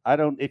tight. Yeah, I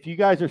don't. If you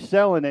guys are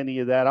selling any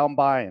of that, I'm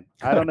buying.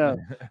 I don't know.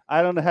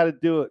 I don't know how to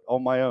do it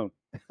on my own.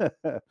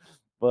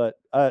 But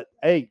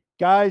hey,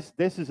 guys,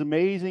 this is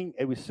amazing.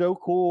 It was so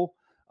cool.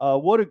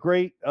 What a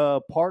great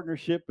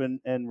partnership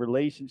and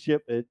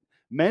relationship.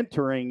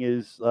 Mentoring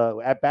is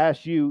at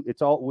Bass U.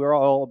 We're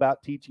all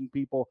about teaching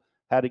people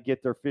how to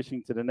get their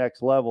fishing to the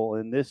next level.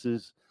 And this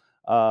is,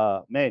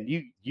 man,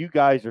 you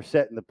guys are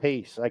setting the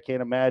pace. I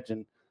can't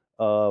imagine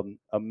a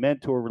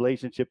mentor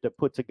relationship that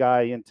puts a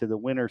guy into the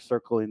winner's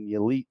circle in the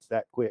elites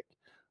that quick.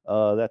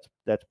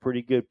 That's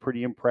pretty good,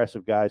 pretty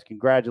impressive, guys.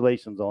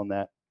 Congratulations on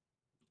that.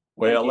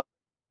 Well,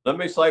 let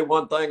me say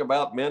one thing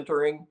about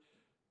mentoring.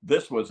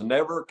 This was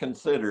never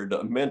considered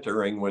a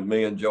mentoring when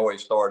me and Joey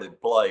started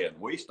playing.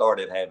 We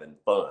started having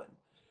fun,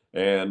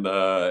 and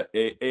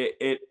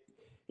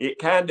it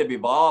kind of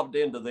evolved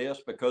into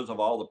this because of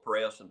all the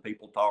press and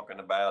people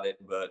talking about it.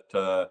 But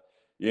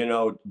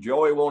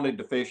Joey wanted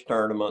to fish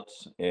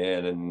tournaments,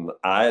 and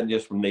I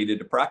just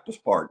needed a practice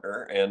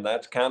partner, and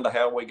that's kind of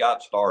how we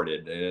got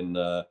started. And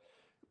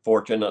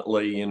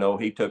fortunately,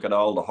 he took it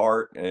all to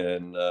heart,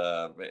 and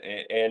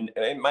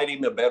it made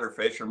him a better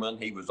fisherman.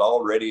 He was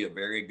already a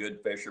very good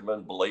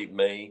fisherman, believe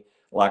me.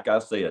 Like I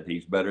said,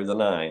 he's better than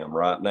I am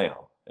right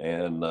now.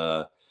 And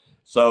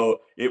so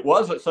it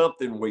wasn't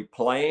something we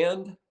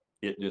planned.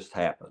 It just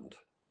happened.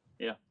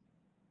 Yeah.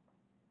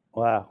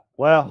 Wow.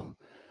 Well,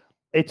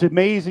 it's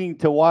amazing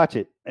to watch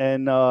it,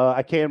 and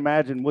I can't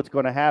imagine what's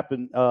going to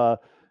happen.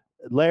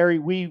 Larry,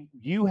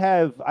 you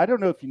have, I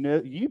don't know if you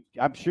know,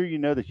 I'm sure you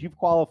know that you've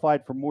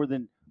qualified for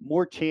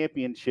more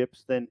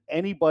championships than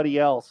anybody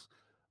else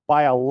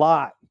by a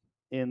lot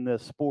in the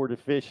sport of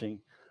fishing.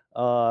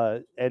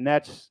 And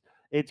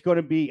it's going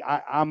to be,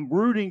 I'm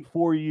rooting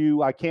for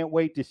you. I can't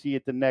wait to see you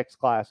at the next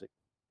Classic.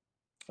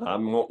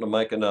 I'm wanting to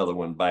make another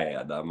one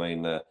bad. I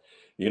mean, the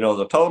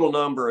total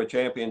number of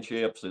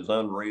championships is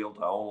unreal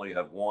to only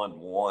have won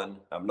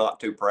one. I'm not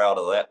too proud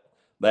of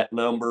that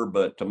number,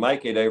 but to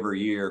make it every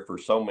year for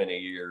so many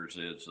years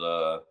is,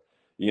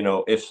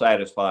 it's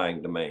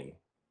satisfying to me.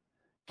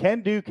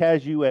 Ken Duke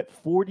has you at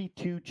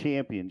 42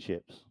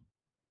 championships.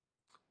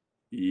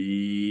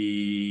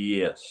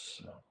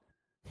 Yes.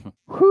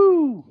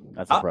 Whew.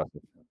 That's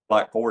impressive.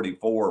 Like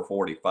 44 or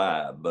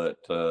 45, but,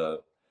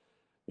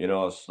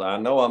 I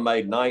know I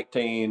made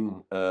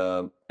 19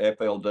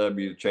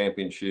 FLW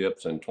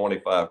championships and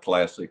 25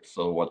 classics.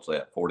 So what's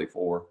that,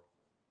 44?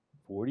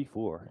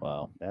 44.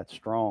 Wow. That's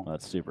strong.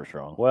 That's super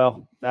strong.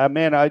 Well,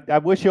 man, I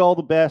wish you all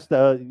the best.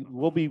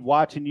 We'll be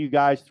watching you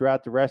guys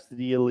throughout the rest of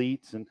the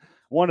elites. And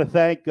want to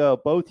thank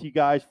both you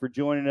guys for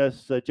joining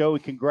us. Joey,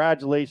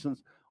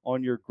 congratulations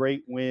on your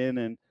great win,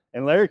 and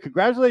Larry,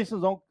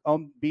 congratulations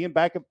on being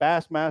back at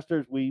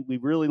Bassmasters. We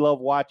really love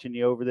watching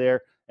you over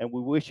there, and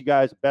we wish you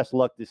guys the best of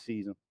luck this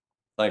season.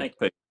 Thank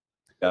you,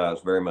 guys,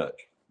 very much.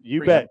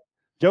 You bet.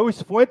 Joey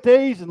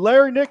Cifuentes and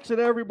Larry Nixon,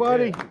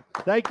 everybody. Yeah.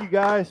 Thank you,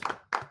 guys.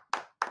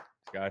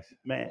 Guys,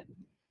 man,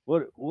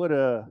 what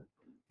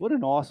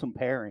an awesome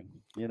pairing,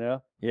 you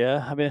know?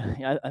 Yeah, I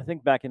mean, I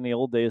think back in the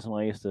old days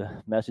when I used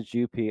to message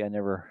you, Pete, I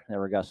never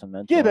got some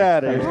mentor. Get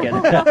out of here. No,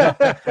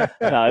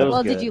 it was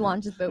well, good. did you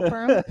launch his boat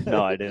for him?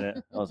 No, I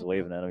didn't. I was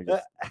waving at him. He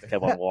just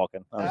kept on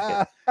walking. I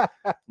was kidding.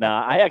 No,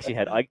 I actually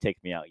had Ike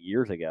take me out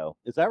years ago.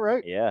 Is that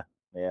right? Yeah.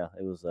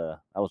 It was.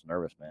 I was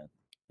nervous, man.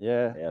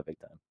 Yeah, big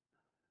time.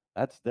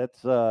 That's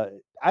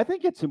I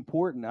think it's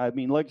important. I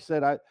mean, like I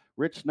said,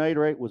 Rich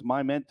Schneiderite was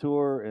my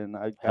mentor, and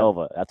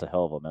that's a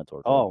hell of a mentor.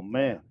 Too. Oh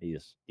man,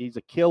 he's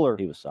a killer.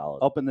 He was solid.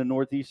 Up in the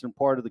northeastern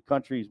part of the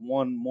country, he's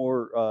won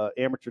more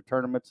amateur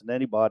tournaments than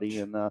anybody,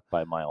 and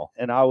by a mile.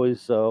 And I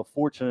was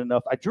fortunate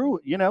enough. I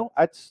drew,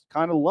 that's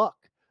kind of luck.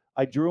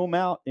 I drew him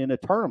out in a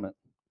tournament,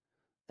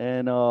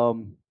 and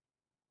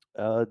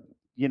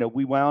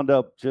we wound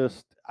up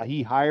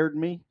he hired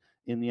me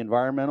in the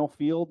environmental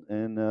field,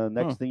 and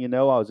next thing you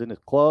know, I was in his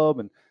club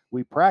and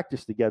we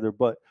practiced together.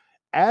 But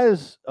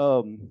as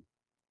a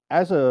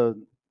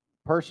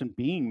person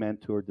being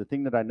mentored, the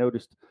thing that I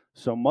noticed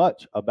so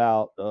much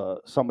about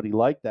somebody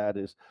like that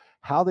is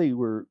how they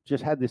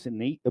had this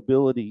innate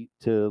ability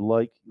to,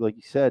 like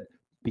you said,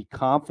 be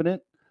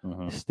confident,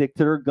 stick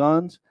to their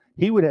guns.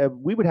 We would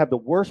have the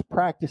worst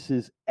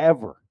practices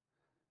ever,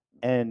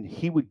 and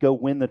he would go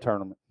win the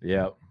tournament.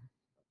 Yeah.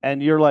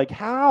 And you're like,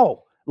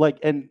 how?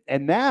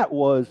 And that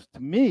was, to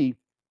me,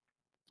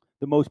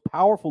 the most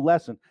powerful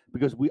lesson,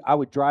 because I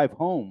would drive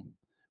home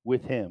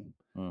with him,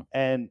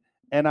 and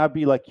I'd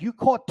be like, you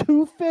caught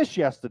 2 fish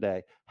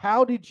yesterday.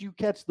 How did you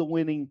catch the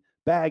winning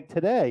bag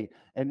today?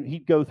 And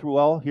he'd go through,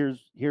 well, here's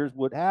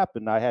what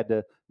happened. I had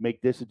to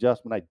make this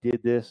adjustment. I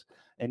did this,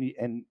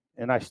 and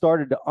I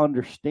started to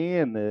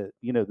understand the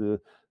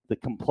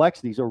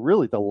complexities, or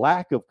really the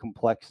lack of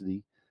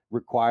complexity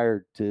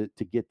required to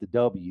get the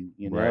W,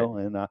 know.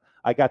 Right. And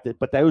I got that,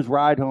 but those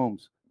ride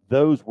homes,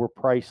 those were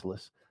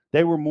priceless.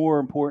 They were more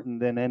important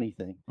than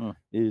anything.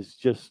 Is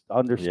just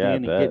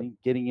understanding,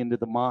 getting into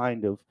the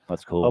mind of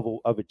that's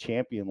cool of a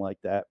champion like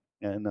that.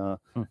 And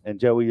and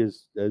Joey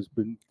has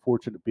been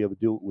fortunate to be able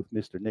to do it with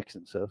Mr.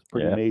 Nixon, so it's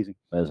pretty amazing.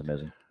 That is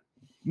amazing.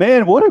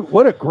 Man,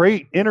 what a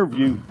great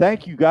interview.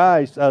 Thank you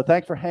guys.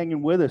 Thanks for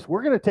hanging with us.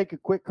 We're going to take a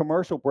quick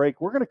commercial break.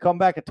 We're going to come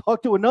back and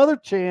talk to another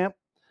champ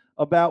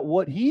about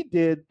what he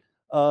did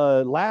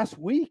last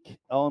week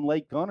on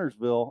Lake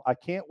Guntersville. I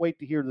can't wait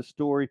to hear the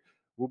story.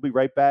 We'll be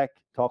right back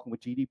talking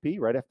with GDP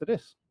right after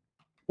this.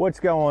 What's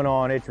going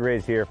on? It's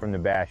Riz here from the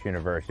Bass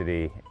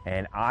University,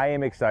 and I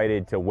am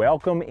excited to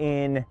welcome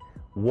in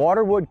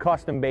Waterwood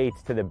Custom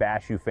Baits to the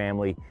Bass U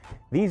family.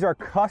 These are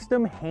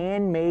custom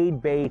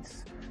handmade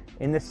baits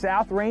in the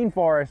South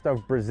Rainforest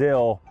of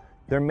Brazil.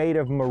 They're made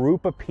of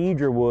Marupa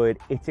pedra wood.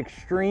 It's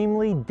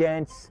extremely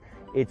dense.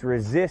 It's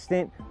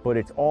resistant, but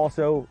it's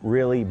also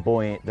really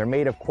buoyant. They're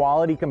made of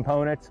quality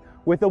components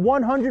with a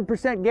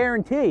 100%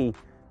 guarantee.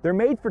 They're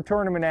made for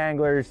tournament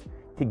anglers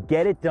to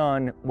get it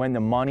done when the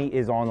money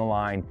is on the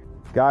line.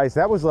 Guys,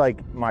 that was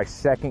like my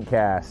second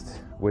cast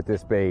with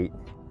this bait.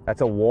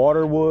 That's a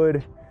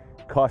Waterwood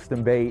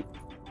custom bait.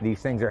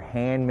 These things are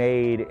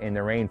handmade in the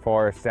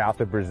rainforest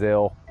south of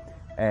Brazil.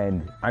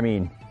 And I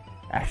mean,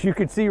 as you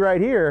can see right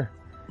here,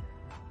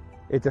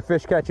 it's a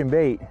fish catching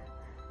bait.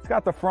 It's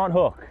got the front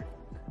hook.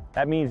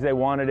 That means they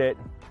wanted it.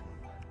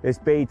 This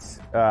bait's,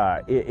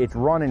 it's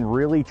running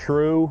really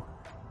true.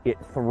 It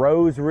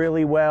throws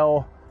really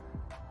well.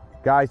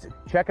 Guys,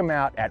 check them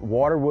out at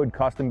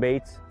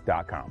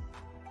waterwoodcustombaits.com.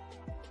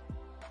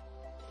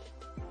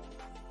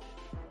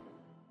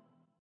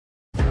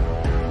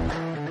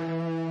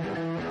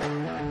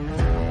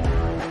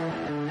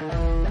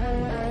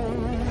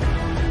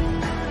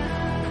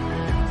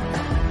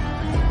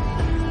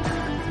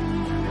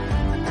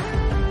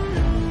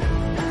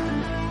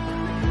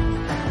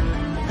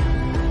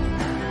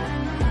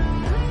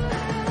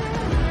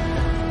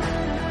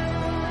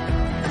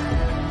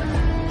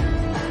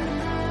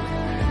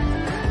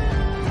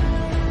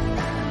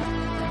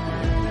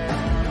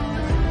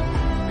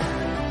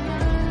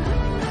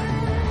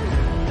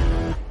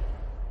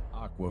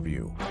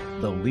 Aqua-View,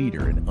 the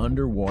leader in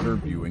underwater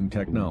viewing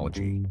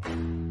technology.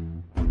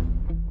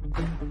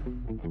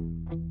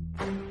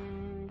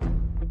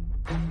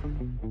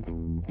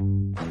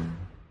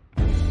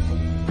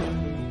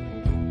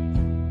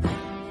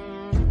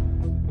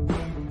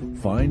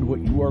 Find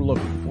what you are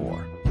looking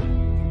for.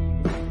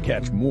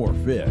 Catch more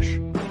fish.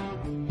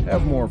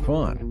 Have more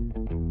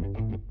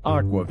fun.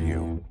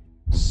 Aqua-View.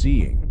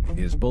 Seeing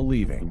is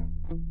believing.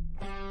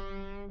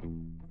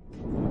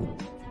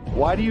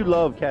 Why do you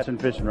love catching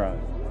fishing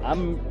rods?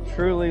 I'm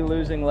truly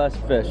losing less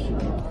fish.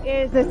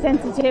 Is the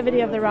sensitivity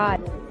of the rod.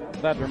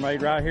 That they're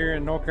made right here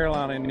in North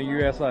Carolina in the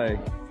USA.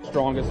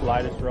 Strongest,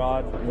 lightest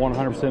rod,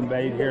 100%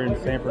 made here in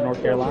Sanford,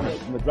 North Carolina.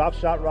 From the drop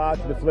shot rod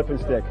to the flipping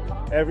stick,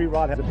 every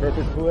rod has a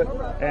purpose to it,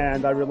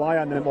 and I rely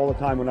on them all the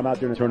time when I'm out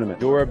there in a tournament.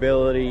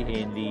 Durability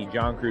in the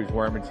John Cruz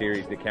Worman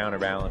series, the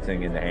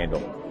counterbalancing in the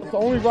handle. It's the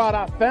only rod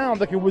I found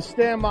that can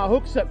withstand my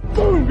hook set.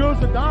 Boom goes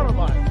the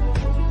dynamite.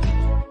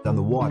 On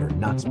the water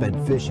not spent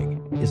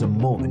fishing is a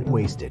moment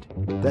wasted.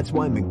 That's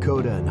why Minn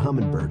Kota and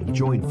Humminbird have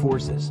joined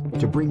forces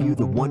to bring you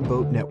the One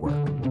Boat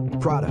Network.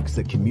 Products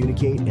that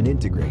communicate and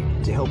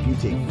integrate to help you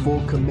take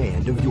full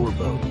command of your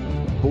boat.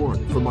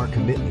 Born from our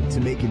commitment to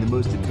making the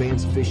most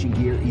advanced fishing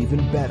gear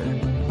even better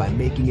by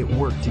making it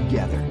work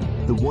together.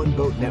 The One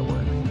Boat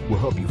Network will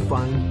help you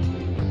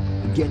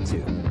find, get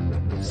to,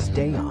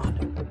 stay on,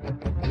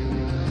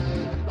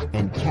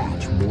 and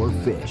catch more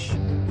fish.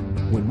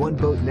 When One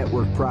Boat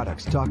Network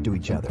products talk to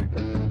each other,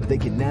 they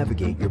can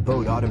navigate your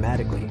boat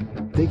automatically.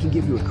 They can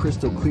give you a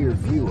crystal clear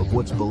view of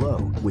what's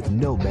below with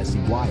no messy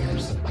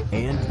wires.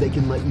 And they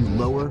can let you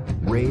lower,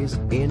 raise,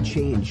 and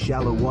change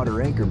shallow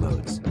water anchor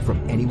modes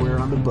from anywhere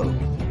on the boat.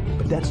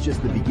 But that's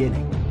just the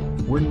beginning.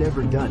 We're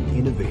never done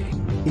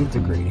innovating,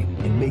 integrating,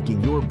 and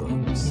making your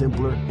boat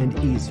simpler and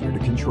easier to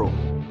control.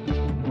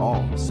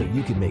 All so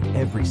you can make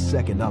every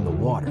second on the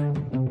water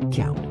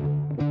count.